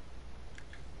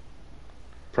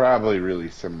 Probably really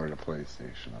similar to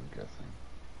PlayStation, I'm guessing.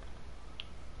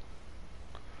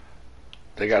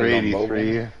 They got it on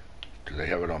mobile? Do they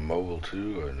have it on mobile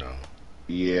too, or no?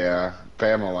 Yeah.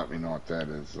 Bam will let me know what that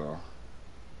is, though.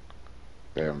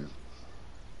 Bam.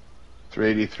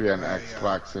 383 on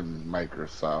Xbox and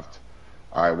Microsoft.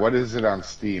 Alright, what is it on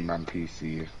Steam on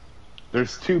PC?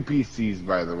 There's two PCs,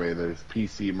 by the way. There's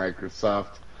PC,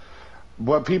 Microsoft.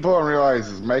 What people don't realize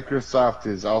is Microsoft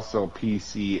is also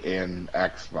PC and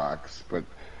Xbox, but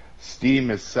Steam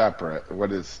is separate.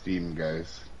 What is Steam,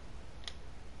 guys?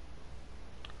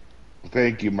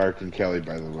 Thank you, Mark and Kelly,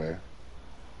 by the way.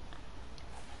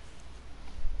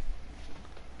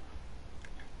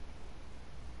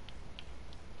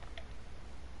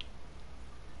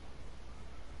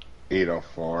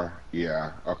 $804.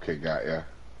 Yeah. Okay, got ya.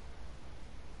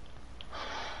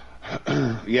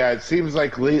 Yeah, it seems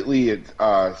like lately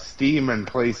Steam and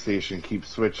PlayStation keep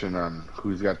switching on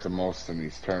who's got the most in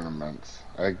these tournaments.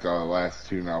 I think the last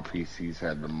two now PCs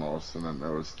had the most, and then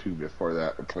there was two before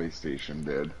that the PlayStation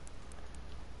did.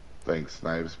 Thanks,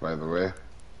 Knives, by the way.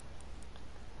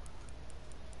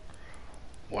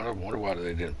 I wonder why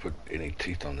they didn't put any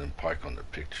teeth on them Pike on the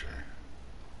picture.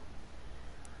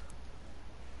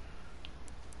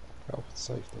 Health and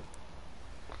safety.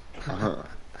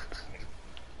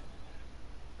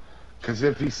 Because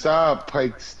if you saw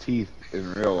Pike's teeth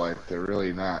in real life, they're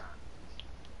really not.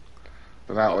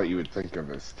 They're not what you would think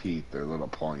of as teeth. They're little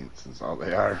points, is all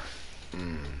they are.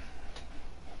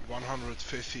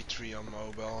 153 on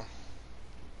mobile.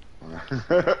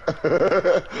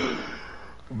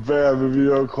 Bam, if you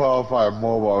don't qualify on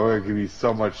mobile, I'm going to give you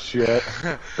so much shit.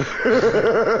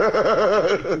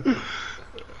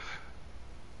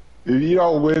 If you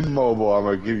don't win mobile, I'm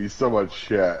going to give you so much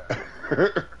shit.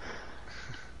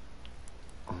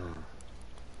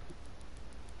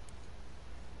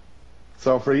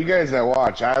 So for you guys that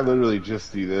watch, I literally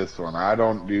just do this one. I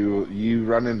don't do... You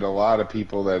run into a lot of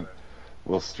people that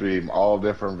will stream all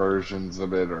different versions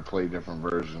of it or play different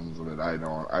versions of it. I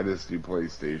don't. I just do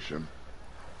PlayStation.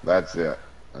 That's it.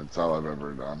 That's all I've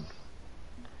ever done.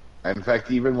 In fact,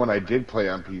 even when I did play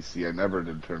on PC, I never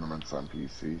did tournaments on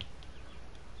PC.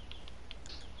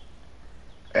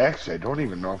 Actually, I don't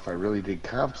even know if I really did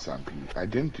comps on PC. I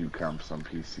didn't do comps on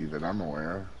PC that I'm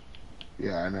aware of.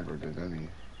 Yeah, I never did any.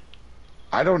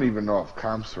 I don't even know if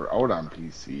comps were out on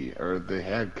PC, or they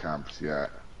had comps yet.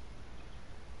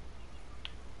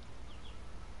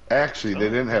 Actually, they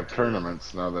didn't have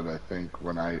tournaments, now that I think,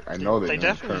 when I know they didn't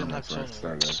have tournaments when I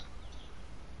started.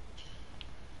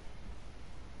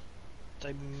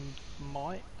 They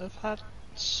might have had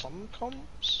some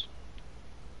comps?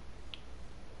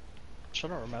 I'm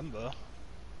trying to remember.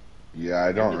 Yeah,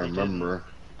 I don't remember.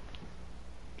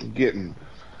 I'm getting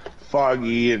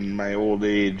foggy in my old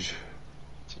age.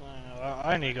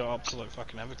 I only got up to like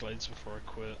fucking Everglades before I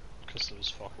quit, because there was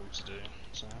fuck all to do,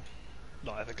 so...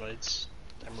 Not Everglades,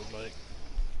 Emerald Lake.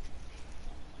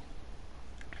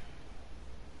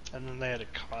 And then they had a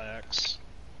kayaks.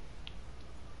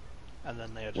 And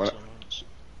then they had a tournament.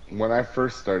 When I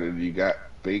first started, you got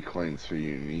bait coins for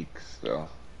unique still.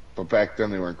 But back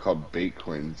then they weren't called bait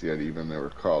coins yet, even they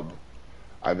were called...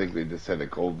 I think they just had a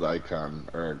gold icon,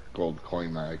 or a gold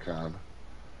coin icon.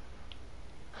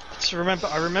 So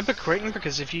I remember quitting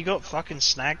because if you got fucking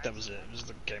snagged, that was it. It was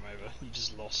the game over. You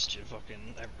just lost your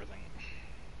fucking everything.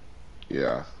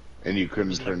 Yeah, and you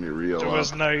couldn't turn your reel There up.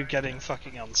 was no getting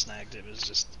fucking unsnagged. It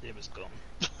was gone.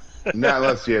 Not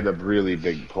unless you had a really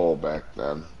big pole back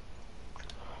then.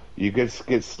 You could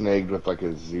get snagged with like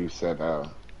a Zeus at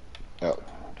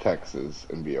Texas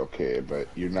and be okay, but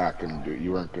you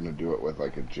weren't gonna do it with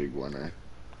like a jig winner.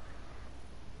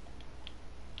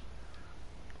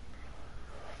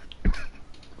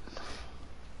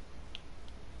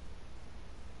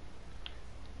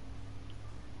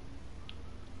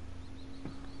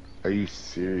 Are you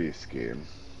serious, game?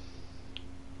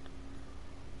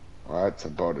 Well, that's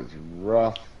about as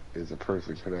rough as a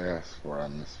person could ask for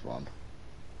on this one.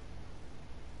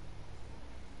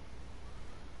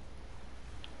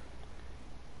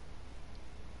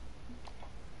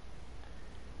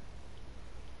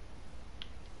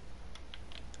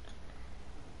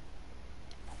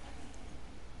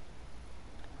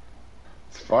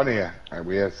 funny.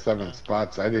 We have 7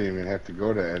 spots. I didn't even have to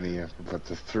go to any but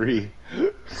the 3.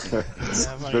 It's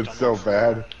been so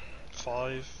bad.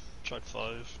 5. Tried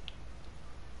 5.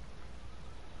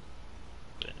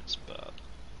 It's bad.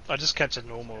 I just kept it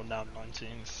normal, now I'm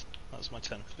 19th. That's my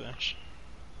 10th fish.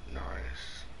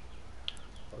 Nice.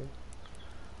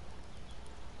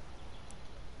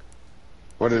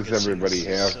 What does everybody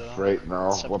have right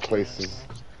now? What places?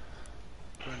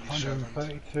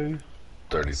 132.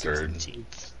 33rd.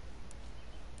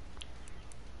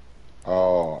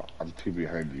 Oh, I'm 2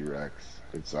 behind you, Rex.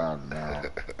 It's on now.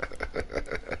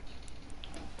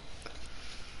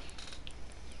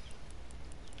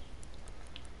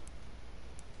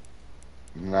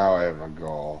 Now I have a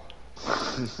goal.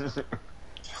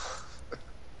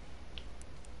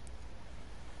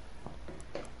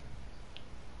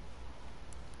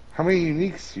 How many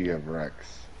uniques do you have, Rex?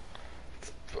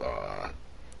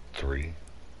 3.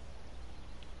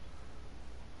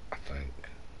 I think.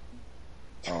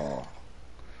 Oh.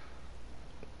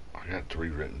 I got 3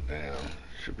 written down.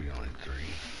 Should be only 3.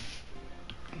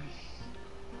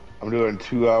 I'm doing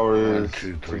 2 hours 1,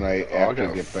 2, 3. tonight Oh, after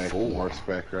I get back 4. from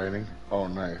horseback riding. Oh,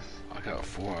 nice. I got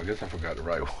 4. I guess I forgot to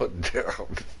write one down.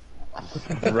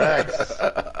 Rex.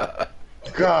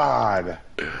 God.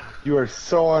 You are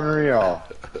so unreal.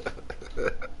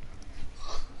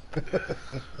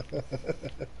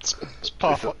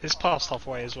 It's past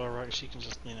halfway as well, right? So you can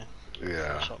just, Yeah.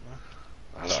 finish up now.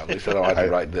 I know, at least I don't have to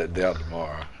write that down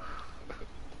tomorrow.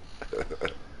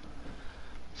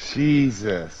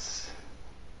 Jesus.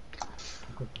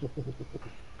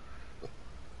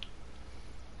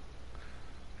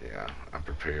 Yeah, I'm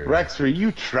prepared. Rex, were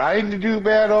you trying to do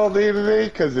bad all day today?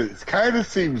 Because it kind of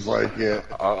seems like it.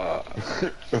 I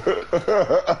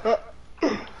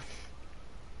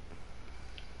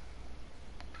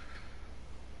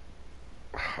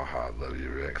love you,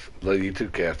 Rex. Love you too,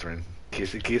 Catherine.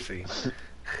 Kissy, kissy.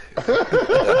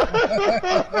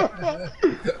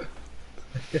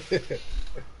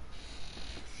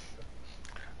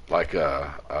 Like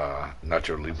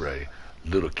Nacho Libre,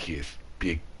 little kiss,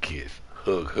 big kiss,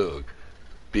 hug, hug,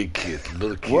 big kiss,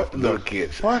 little kiss, What little the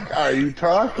kiss. fuck are you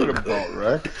talking about,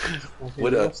 Rex?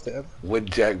 When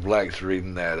Jack Black's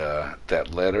reading that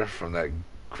letter from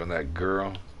that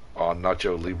girl on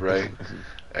Nacho Libre,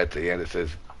 at the end it says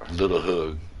little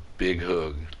hug, big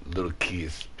hug, little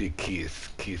kiss, big kiss,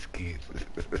 kiss, kiss.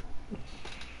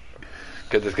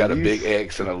 Because it's got a big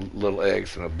X and a little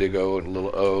X and a big O and a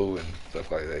little O and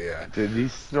stuff like that, yeah. Did you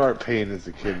snort pain as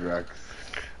a kid, Rex?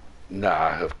 Nah,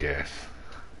 I huff gas.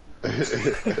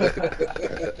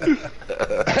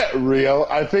 Real?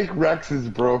 I think Rex is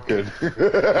broken.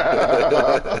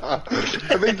 I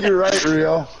think you're right,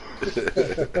 Real.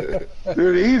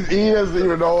 Dude, he doesn't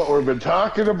even know what we've been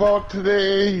talking about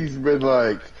today. He's been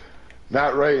like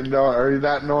not writing down or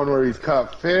not knowing where he's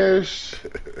caught fish.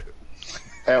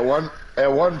 At one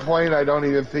point, I don't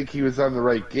even think he was on the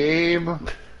right game.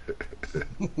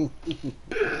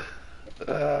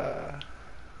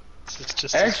 It's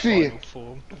just actually, his final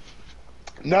form.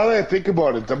 Now that I think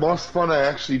about it, the most fun I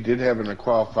actually did have in the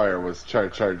qualifier was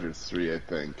Chargers 3, I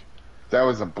think. That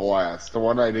was a blast. The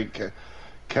one I didn't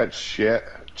catch shit.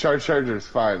 Chargers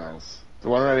finals. The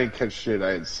one I didn't catch shit,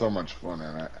 I had so much fun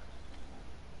in it.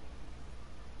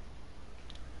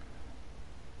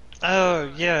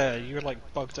 Oh, yeah, you were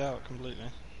like bugged out completely.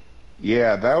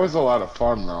 Yeah, that was a lot of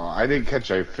fun though. I didn't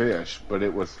catch a fish, but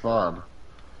it was fun.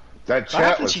 That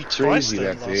chat was crazy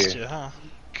that day. Last year, huh?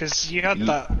 Because you had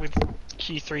that with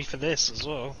Q3 for this as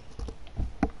well.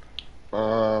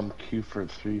 Q3 for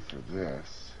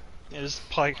this. It was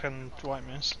Pike and White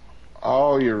Mist.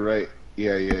 Oh, you're right.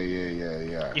 Yeah.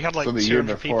 You had like so the 200 year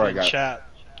before people in I got chat,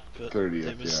 but 30th,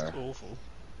 it was awful.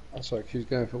 That's like she was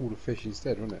going for all the fish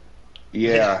instead, wasn't it?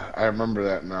 Yeah, I remember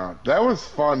that now. That was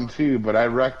fun too, but I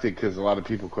wrecked it because a lot of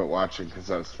people quit watching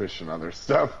because I was fishing other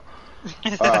stuff.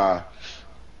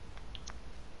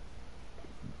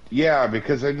 Yeah,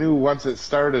 because I knew once it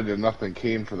started and nothing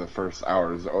came for the first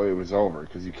hour, it was over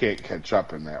because you can't catch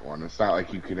up in that one. It's not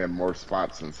like you can have more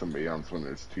spots than somebody else when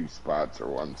there's 2 spots or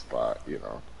 1 spot,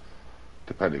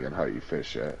 depending on how you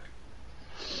fish it.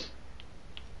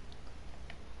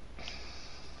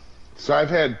 So I've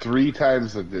had 3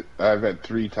 times then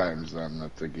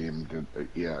that the game did,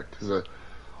 because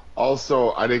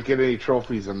also I didn't get any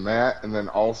trophies in that, and then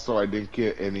also I didn't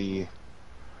get any.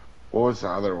 What was the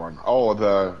other one? Oh,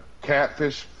 the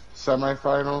catfish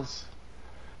semifinals.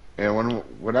 And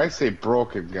when I say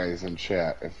broken, guys in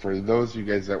chat, and for those of you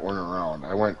guys that weren't around,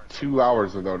 I went 2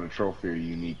 hours without a trophy or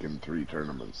unique in 3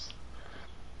 tournaments.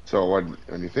 So when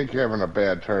you think you're having a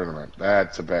bad tournament,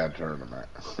 that's a bad tournament.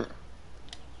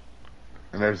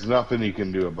 And there's nothing you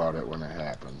can do about it when it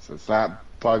happens. It's not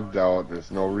bugged out.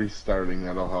 There's no restarting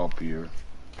that'll help you.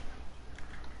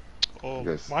 Or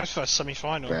Just my first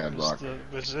semi-final bad was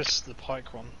luck. the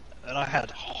Pike one, and I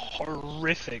had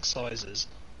horrific sizes.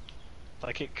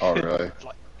 Like it could, Oh, really?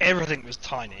 like everything was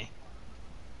tiny.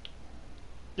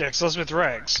 Yeah, because I was with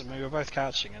Rex and we were both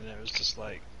catching, and it was just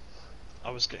like I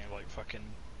was getting like fucking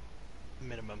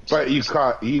minimum. But size. you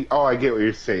caught. Oh, I get what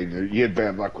you're saying. You had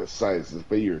bad luck with sizes,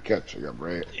 but you were catching them,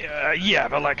 right? Yeah,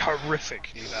 but like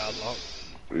horrifically bad luck.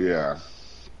 Yeah.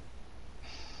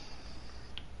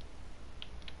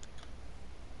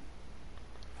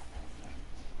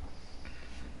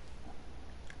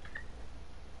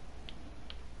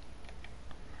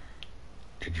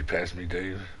 Did you pass me,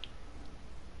 Dave?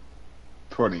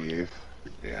 28th.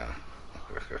 Yeah.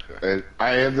 I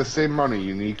have the same amount of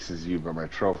uniques as you, but my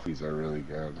trophies are really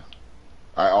good.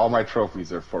 All my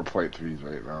trophies are 4.3s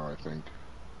right now, I think.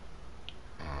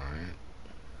 Alright.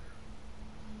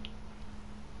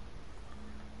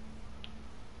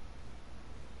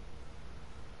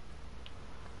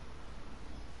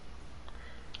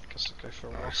 Guess I'll go for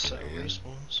a raw set of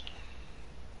respawns.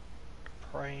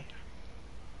 Pray.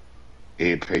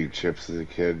 Ate paint chips as a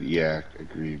kid. Yeah,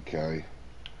 agreed, Kelly.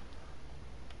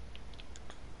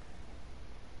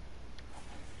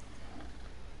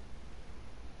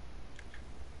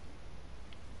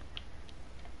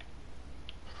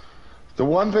 The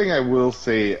one thing I will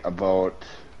say about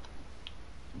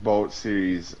Boat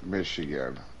Series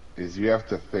Michigan is you have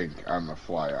to think on the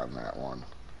fly on that one.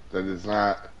 That is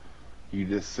not you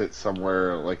just sit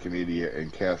somewhere like an idiot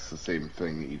and cast the same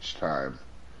thing each time.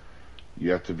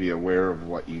 You have to be aware of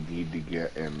what you need to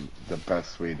get and the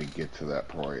best way to get to that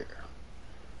point.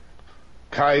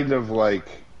 Kind of like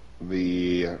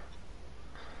the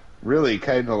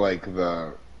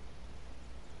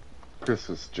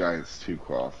Christmas Giants 2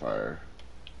 qualifier.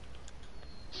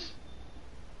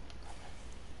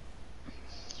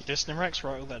 You listening, Rex?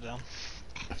 Write all that down.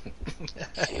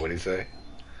 What did he say?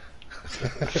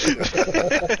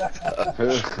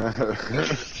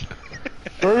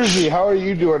 Bergie, how are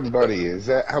you doing, buddy?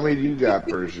 How many do you got,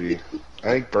 Bergie? I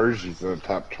think Bergie's in the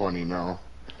top 20 now.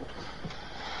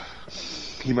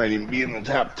 He might even be in the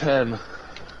top 10.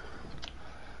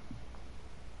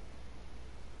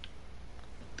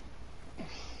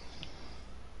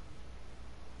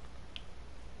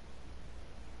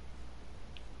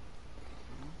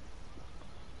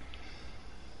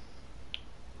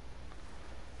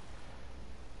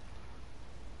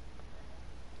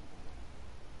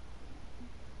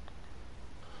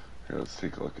 Here, let's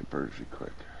take a look at Bergie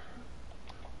quick.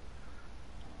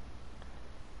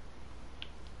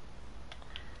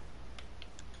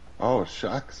 Oh,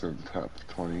 Shock's in top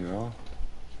 20 now.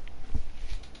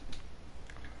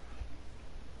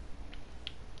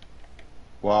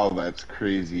 Wow, that's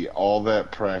crazy. All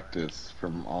that practice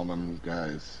from all them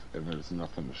guys, and there's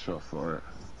nothing to show for it.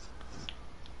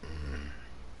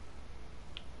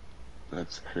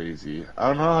 That's crazy.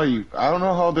 I don't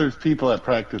know how there's people that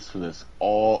practice for this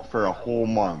for a whole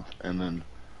month and then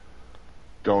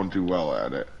don't do well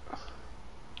at it.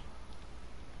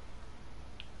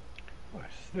 Well,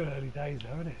 it's still early days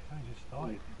though, isn't it? They just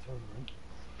started the tournament.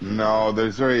 No,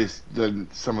 there's already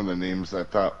some of the names I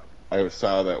thought I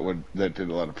saw that did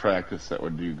a lot of practice that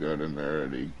would do good, and they're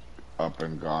already up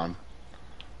and gone.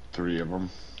 3 of them.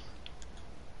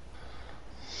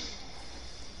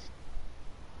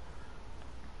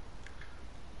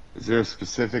 Is there a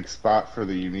specific spot for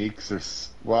the uniques?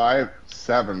 Well, I have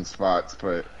 7 spots,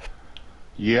 but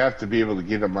you have to be able to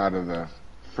get them out of the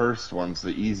first ones, the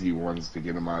easy ones, to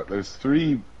get them out. There's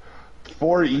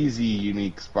 4 easy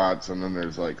unique spots, and then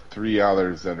there's like 3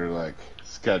 others that are like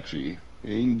sketchy.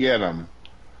 You can get them,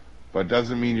 but it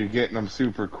doesn't mean you're getting them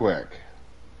super quick.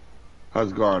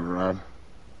 How's it going, Ron?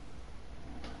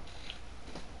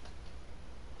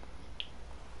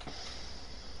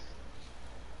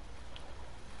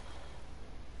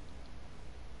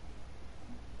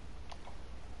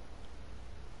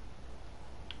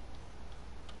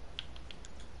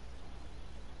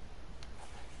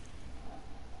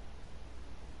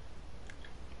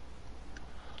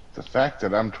 The fact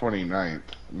that I'm 29th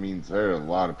means there are a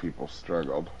lot of people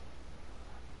struggled.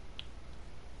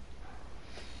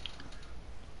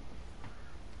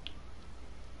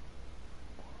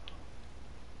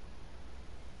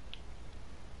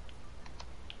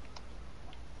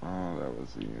 Oh, that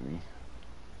was the uni.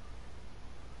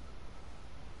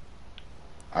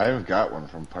 I haven't got one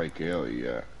from Pike Alley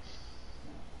yet.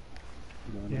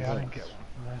 Yeah, I didn't get one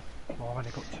from there. Well, I've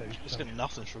only got 2. Just getting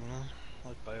nothing from them.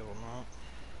 I'd bail on that.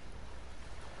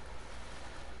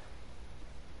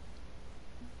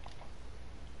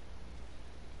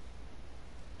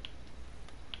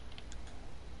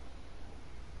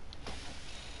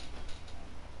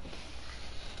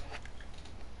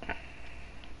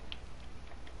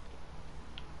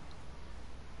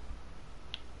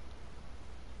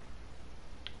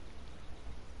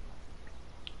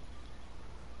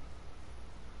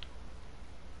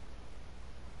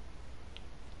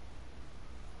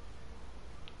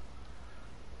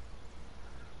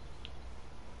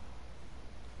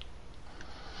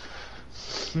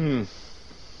 Hmm.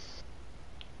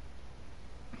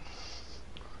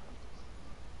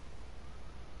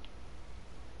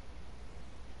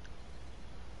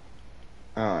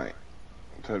 Alright.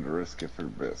 Time to risk it for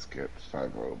biscuit.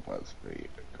 5-0 Buzzbait.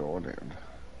 Going in.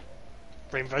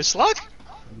 Rainbow Slug?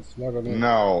 Slug on it.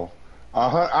 No.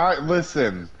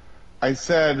 Listen. I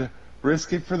said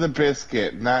risk it for the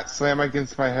biscuit, not slam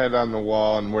against my head on the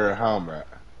wall and wear a helmet.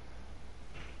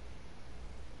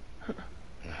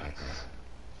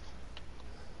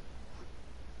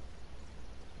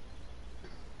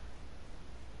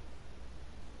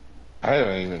 I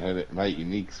haven't even hit it. My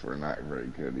uniques were not very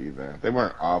good either. They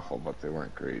weren't awful, but they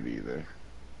weren't great either.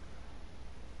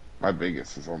 My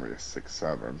biggest is only a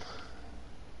 6-7.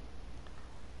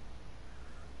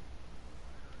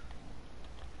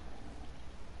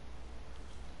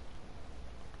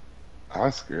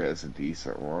 Oscar has a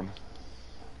decent one.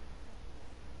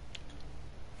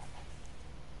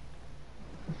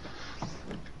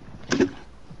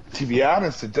 To be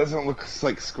honest, it doesn't look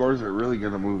like scores are really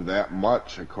going to move that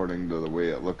much according to the way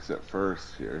it looks at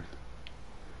first here.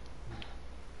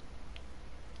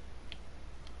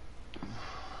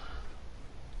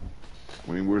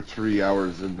 I mean, we're 3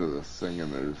 hours into this thing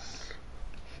and there's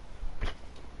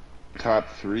top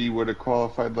 3 would have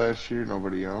qualified last year,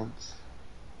 nobody else.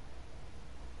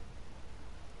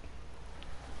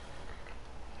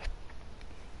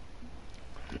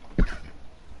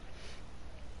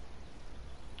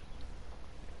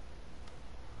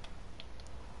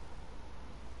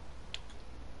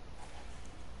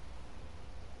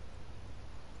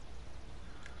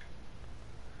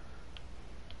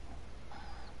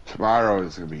 Tomorrow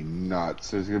is going to be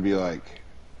nuts. There's going to be like,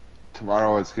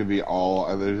 tomorrow it's going to be all,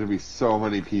 there's going to be so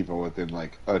many people within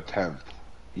like a tenth.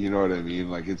 You know what I mean?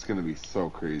 Like, it's going to be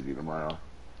so crazy tomorrow.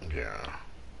 Yeah.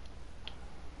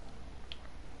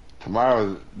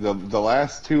 Tomorrow, the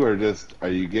last 2 are just, are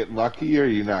you getting lucky or are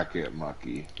you not getting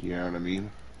lucky? You know what I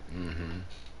mean? Mm-hmm.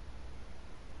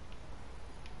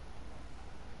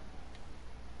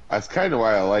 That's kind of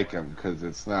why I like them, because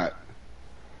it's not,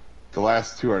 the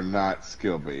last 2 are not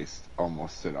skill-based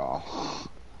almost at all.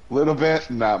 Little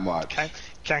bit, not much.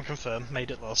 Can confirm,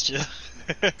 made it last year.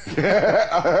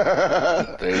 There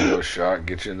you go, Shark.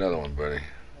 Get you another one, buddy.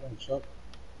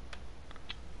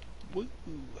 Woo.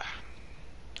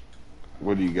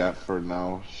 What do you got for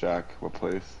now, Shaq? What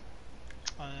place?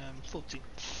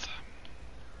 14th.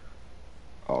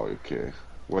 Oh, okay.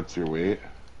 What's your weight?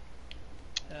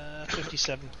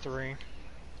 57.3.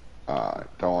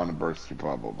 Don't want to burst your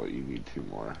bubble, but you need 2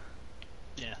 more.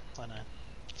 Yeah, I know.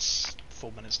 It's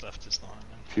 4 minutes left, it's not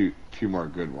happening. Two more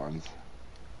good ones.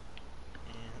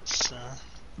 Yeah, it's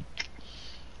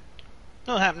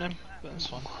not happening, but it's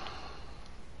fine.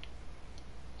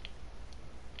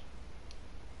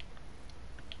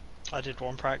 I did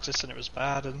one practice and it was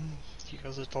bad, and you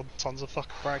guys have done tons of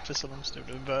fucking practice and I'm still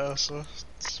doing better, so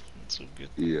it's all good.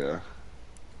 Yeah.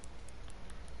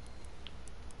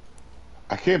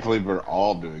 I can't believe we're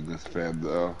all doing this, fam,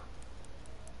 though.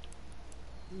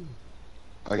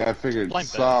 Like, I figured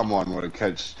someone would have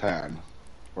catch 10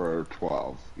 or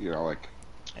 12, you know, like,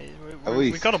 Hey, at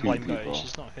least we gotta 2 blame people. Betty,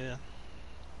 she's not here.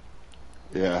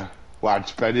 Yeah.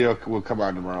 Watch, Betty will come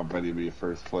on tomorrow. Betty will be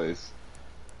first place.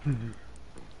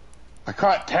 I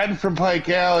caught 10 from Pike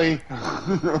Alley.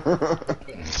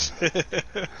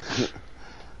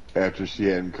 After she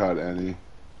hadn't caught any.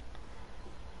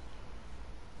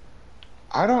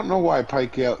 I don't know why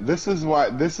Pike Alley. This is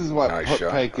what Nice put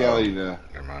shot. Pike Alley to.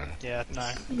 Never mind. Yeah,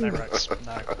 no Rex,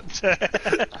 no.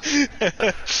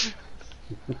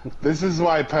 This is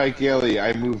why Pike Alley.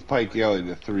 I moved Pike Alley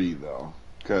to 3 though.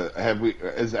 Cause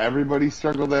has everybody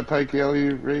struggled at Pike Alley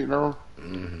right now?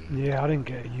 Mm-hmm. Yeah, I didn't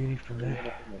get a uni from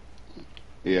there.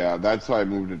 Yeah, that's why I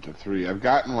moved it to 3. I've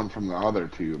gotten one from the other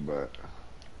 2, but.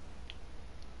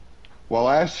 Well,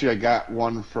 last year I got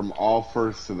one from all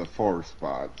first to the 4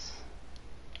 spots.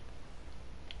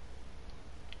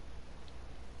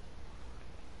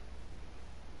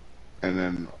 And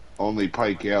then only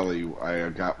Pike Alley, I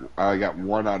got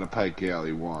 1 out of Pike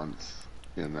Alley once,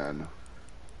 and then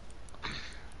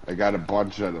I got a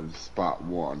bunch out of spot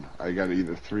 1. I got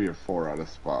either 3 or 4 out of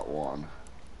spot 1.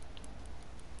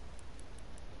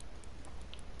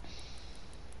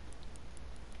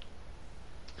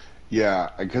 Yeah,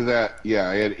 because I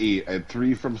had 8. I had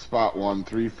 3 from spot 1,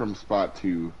 3 from spot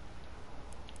 2,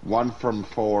 1 from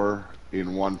 4,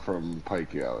 and 1 from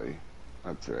Pike Alley.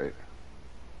 That's right.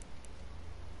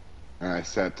 And I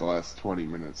sat the last 20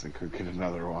 minutes and could get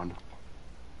another one.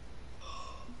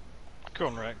 Go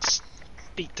on, Rex.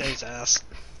 Beat Dave's ass.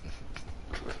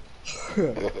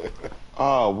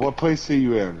 Oh, what place are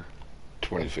you in?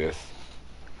 25th.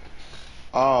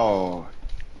 Oh,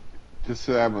 just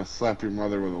so I'm gonna slap your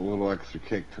mother with a little extra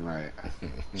kick tonight.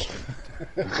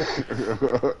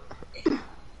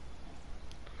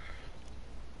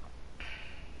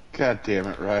 God damn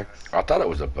it, Rex. I thought it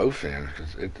was a bowfin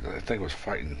because I think it was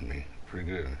fighting me pretty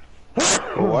good.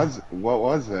 What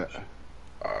was it?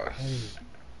 A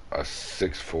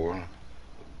 6'4"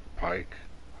 Pike.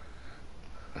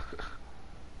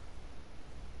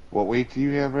 What weight do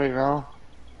you have right now?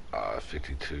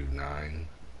 52.9.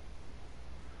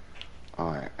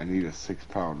 Alright, I need a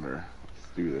 6-pounder. Let's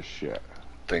do this shit.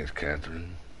 Thanks,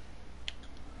 Catherine.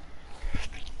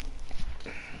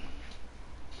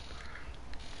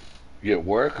 You at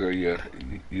work or you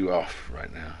off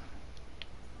right now?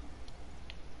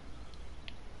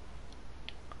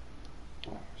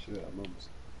 Oh, she's at her mum's.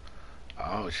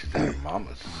 Oh, she's at her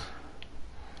mama's.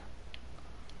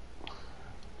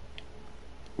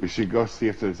 We should go see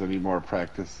if there's any more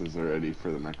practices already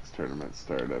for the next tournament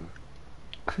started.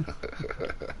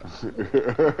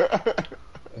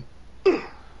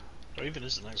 What even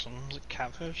is the next one? Is it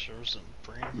catfish or is it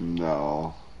bream?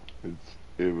 No,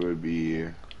 it would be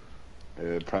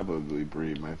probably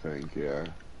bream, I think. Yeah.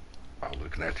 Oh,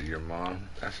 looking after your mom.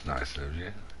 That's nice of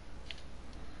you.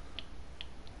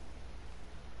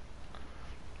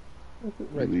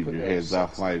 Leave your hands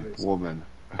off my woman.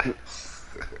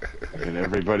 And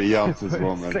everybody else's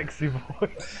woman. Sexy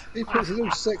voice. He puts his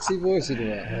little sexy voice into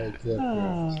that.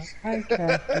 Oh, hi,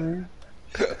 Catherine.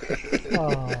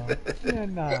 Oh, you're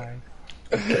nice.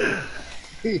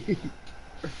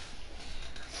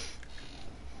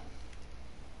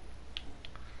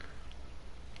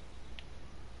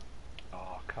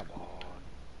 Oh, come on.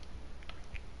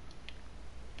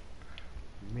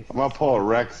 I'm gonna pull a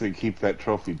Rex and keep that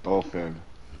trophy both in.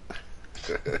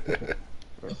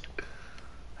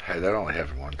 Hey, that only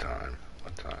happened one time.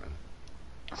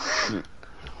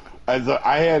 I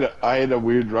had a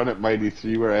weird run at Mighty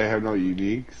 3 where I have no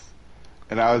uniques,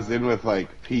 and I was in with like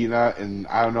Peanut and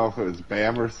I don't know if it was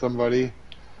Bam or somebody,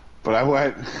 but I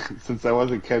went since I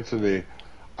wasn't catching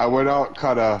I went out,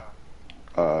 caught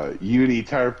a Uni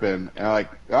Tarpon, and I'm like,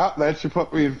 oh, that should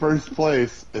put me in first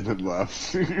place, and then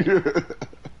left.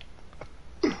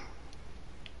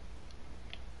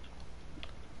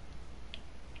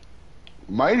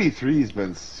 Mighty 3's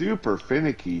been super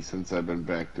finicky since I've been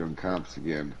back doing comps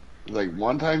again. Like,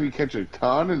 one time you catch a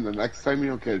ton, and the next time you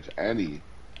don't catch any.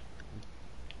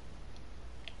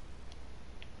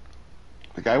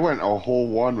 Like, I went a whole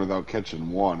one without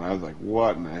catching one. I was like,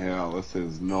 what in the hell? This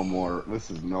is no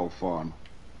fun.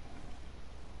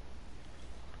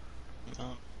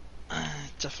 Well, I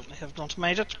definitely have not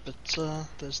made it, but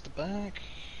there's the bag.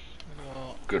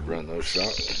 Good run, those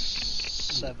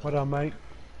shots. 7. Well done, mate.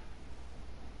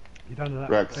 You done that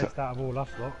Rex, best out of all us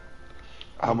lot.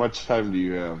 How much time do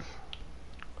you have?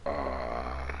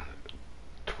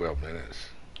 12 minutes.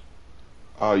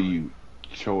 Oh, you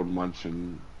chode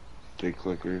munching dick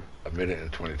clicker. 1 minute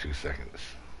and 22 seconds.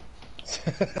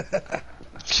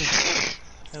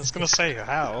 I was gonna say,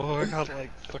 how? I got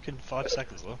like fucking 5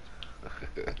 seconds left.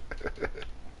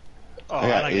 Oh, I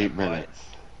got and 8 get minutes.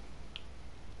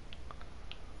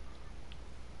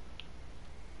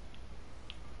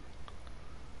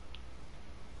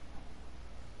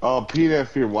 Oh, Peter,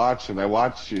 if you're watching, I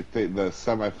watched the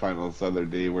semifinals the other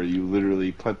day where you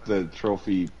literally put the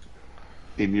trophy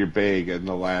in your bag in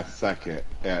the last second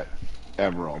at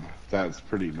Emerald. That's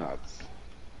pretty nuts.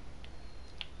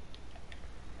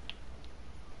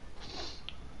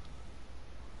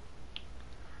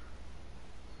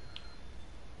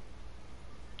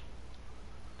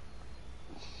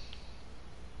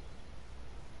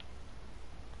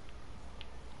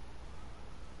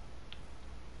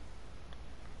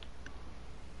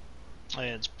 Oh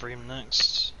yeah, it's Bream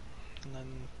next, and then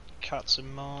Cats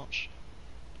in March.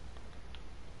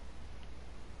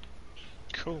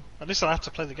 Cool. At least I have to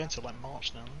play the game till like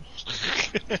March now.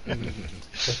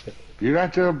 You're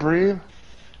not doing Bream?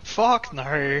 Fuck no.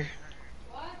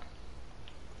 What?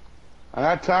 I'm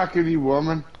not talking to you,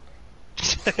 woman.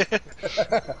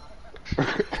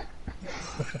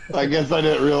 I guess I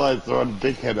didn't realize what a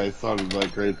dickhead I sounded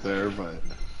like right there, but...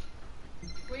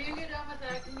 Will you get done with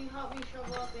that? Can you help me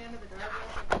shovel out the end of the driveway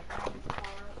so I can try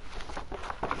and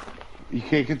car up? You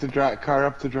can't get the car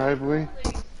up the driveway? The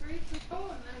streets are full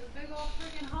and there's a big old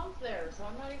friggin' hump there, so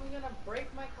I'm not even gonna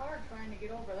break my car trying to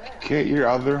get over that. Can't your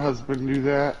other husband do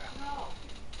that? No,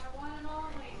 my one and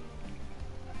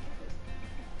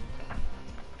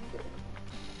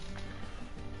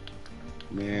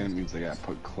only. Man, it means I gotta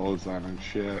put clothes on and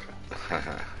shit.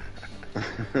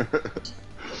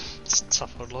 It's a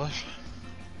tough old life.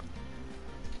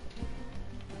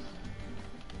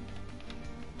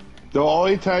 The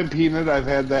only time, Peanut, I've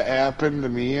had that happen to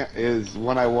me is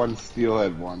when I won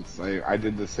Steelhead once. I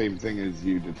did the same thing as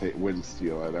you to win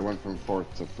Steelhead. I went from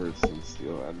 4th to 1st in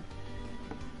Steelhead.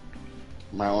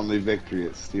 My only victory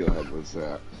at Steelhead was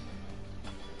that.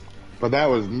 But that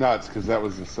was nuts, because that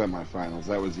was the semifinals.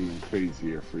 That was even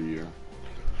crazier for you.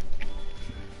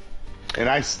 And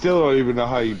I still don't even know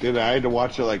how you did it. I had to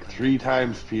watch it like 3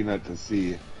 times, Peanut, to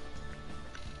see.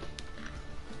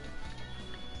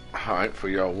 Alright, for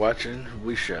y'all watching,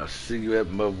 we shall see you at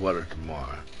Mudwater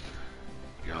tomorrow.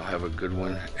 Y'all have a good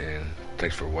one, and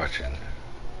thanks for watching.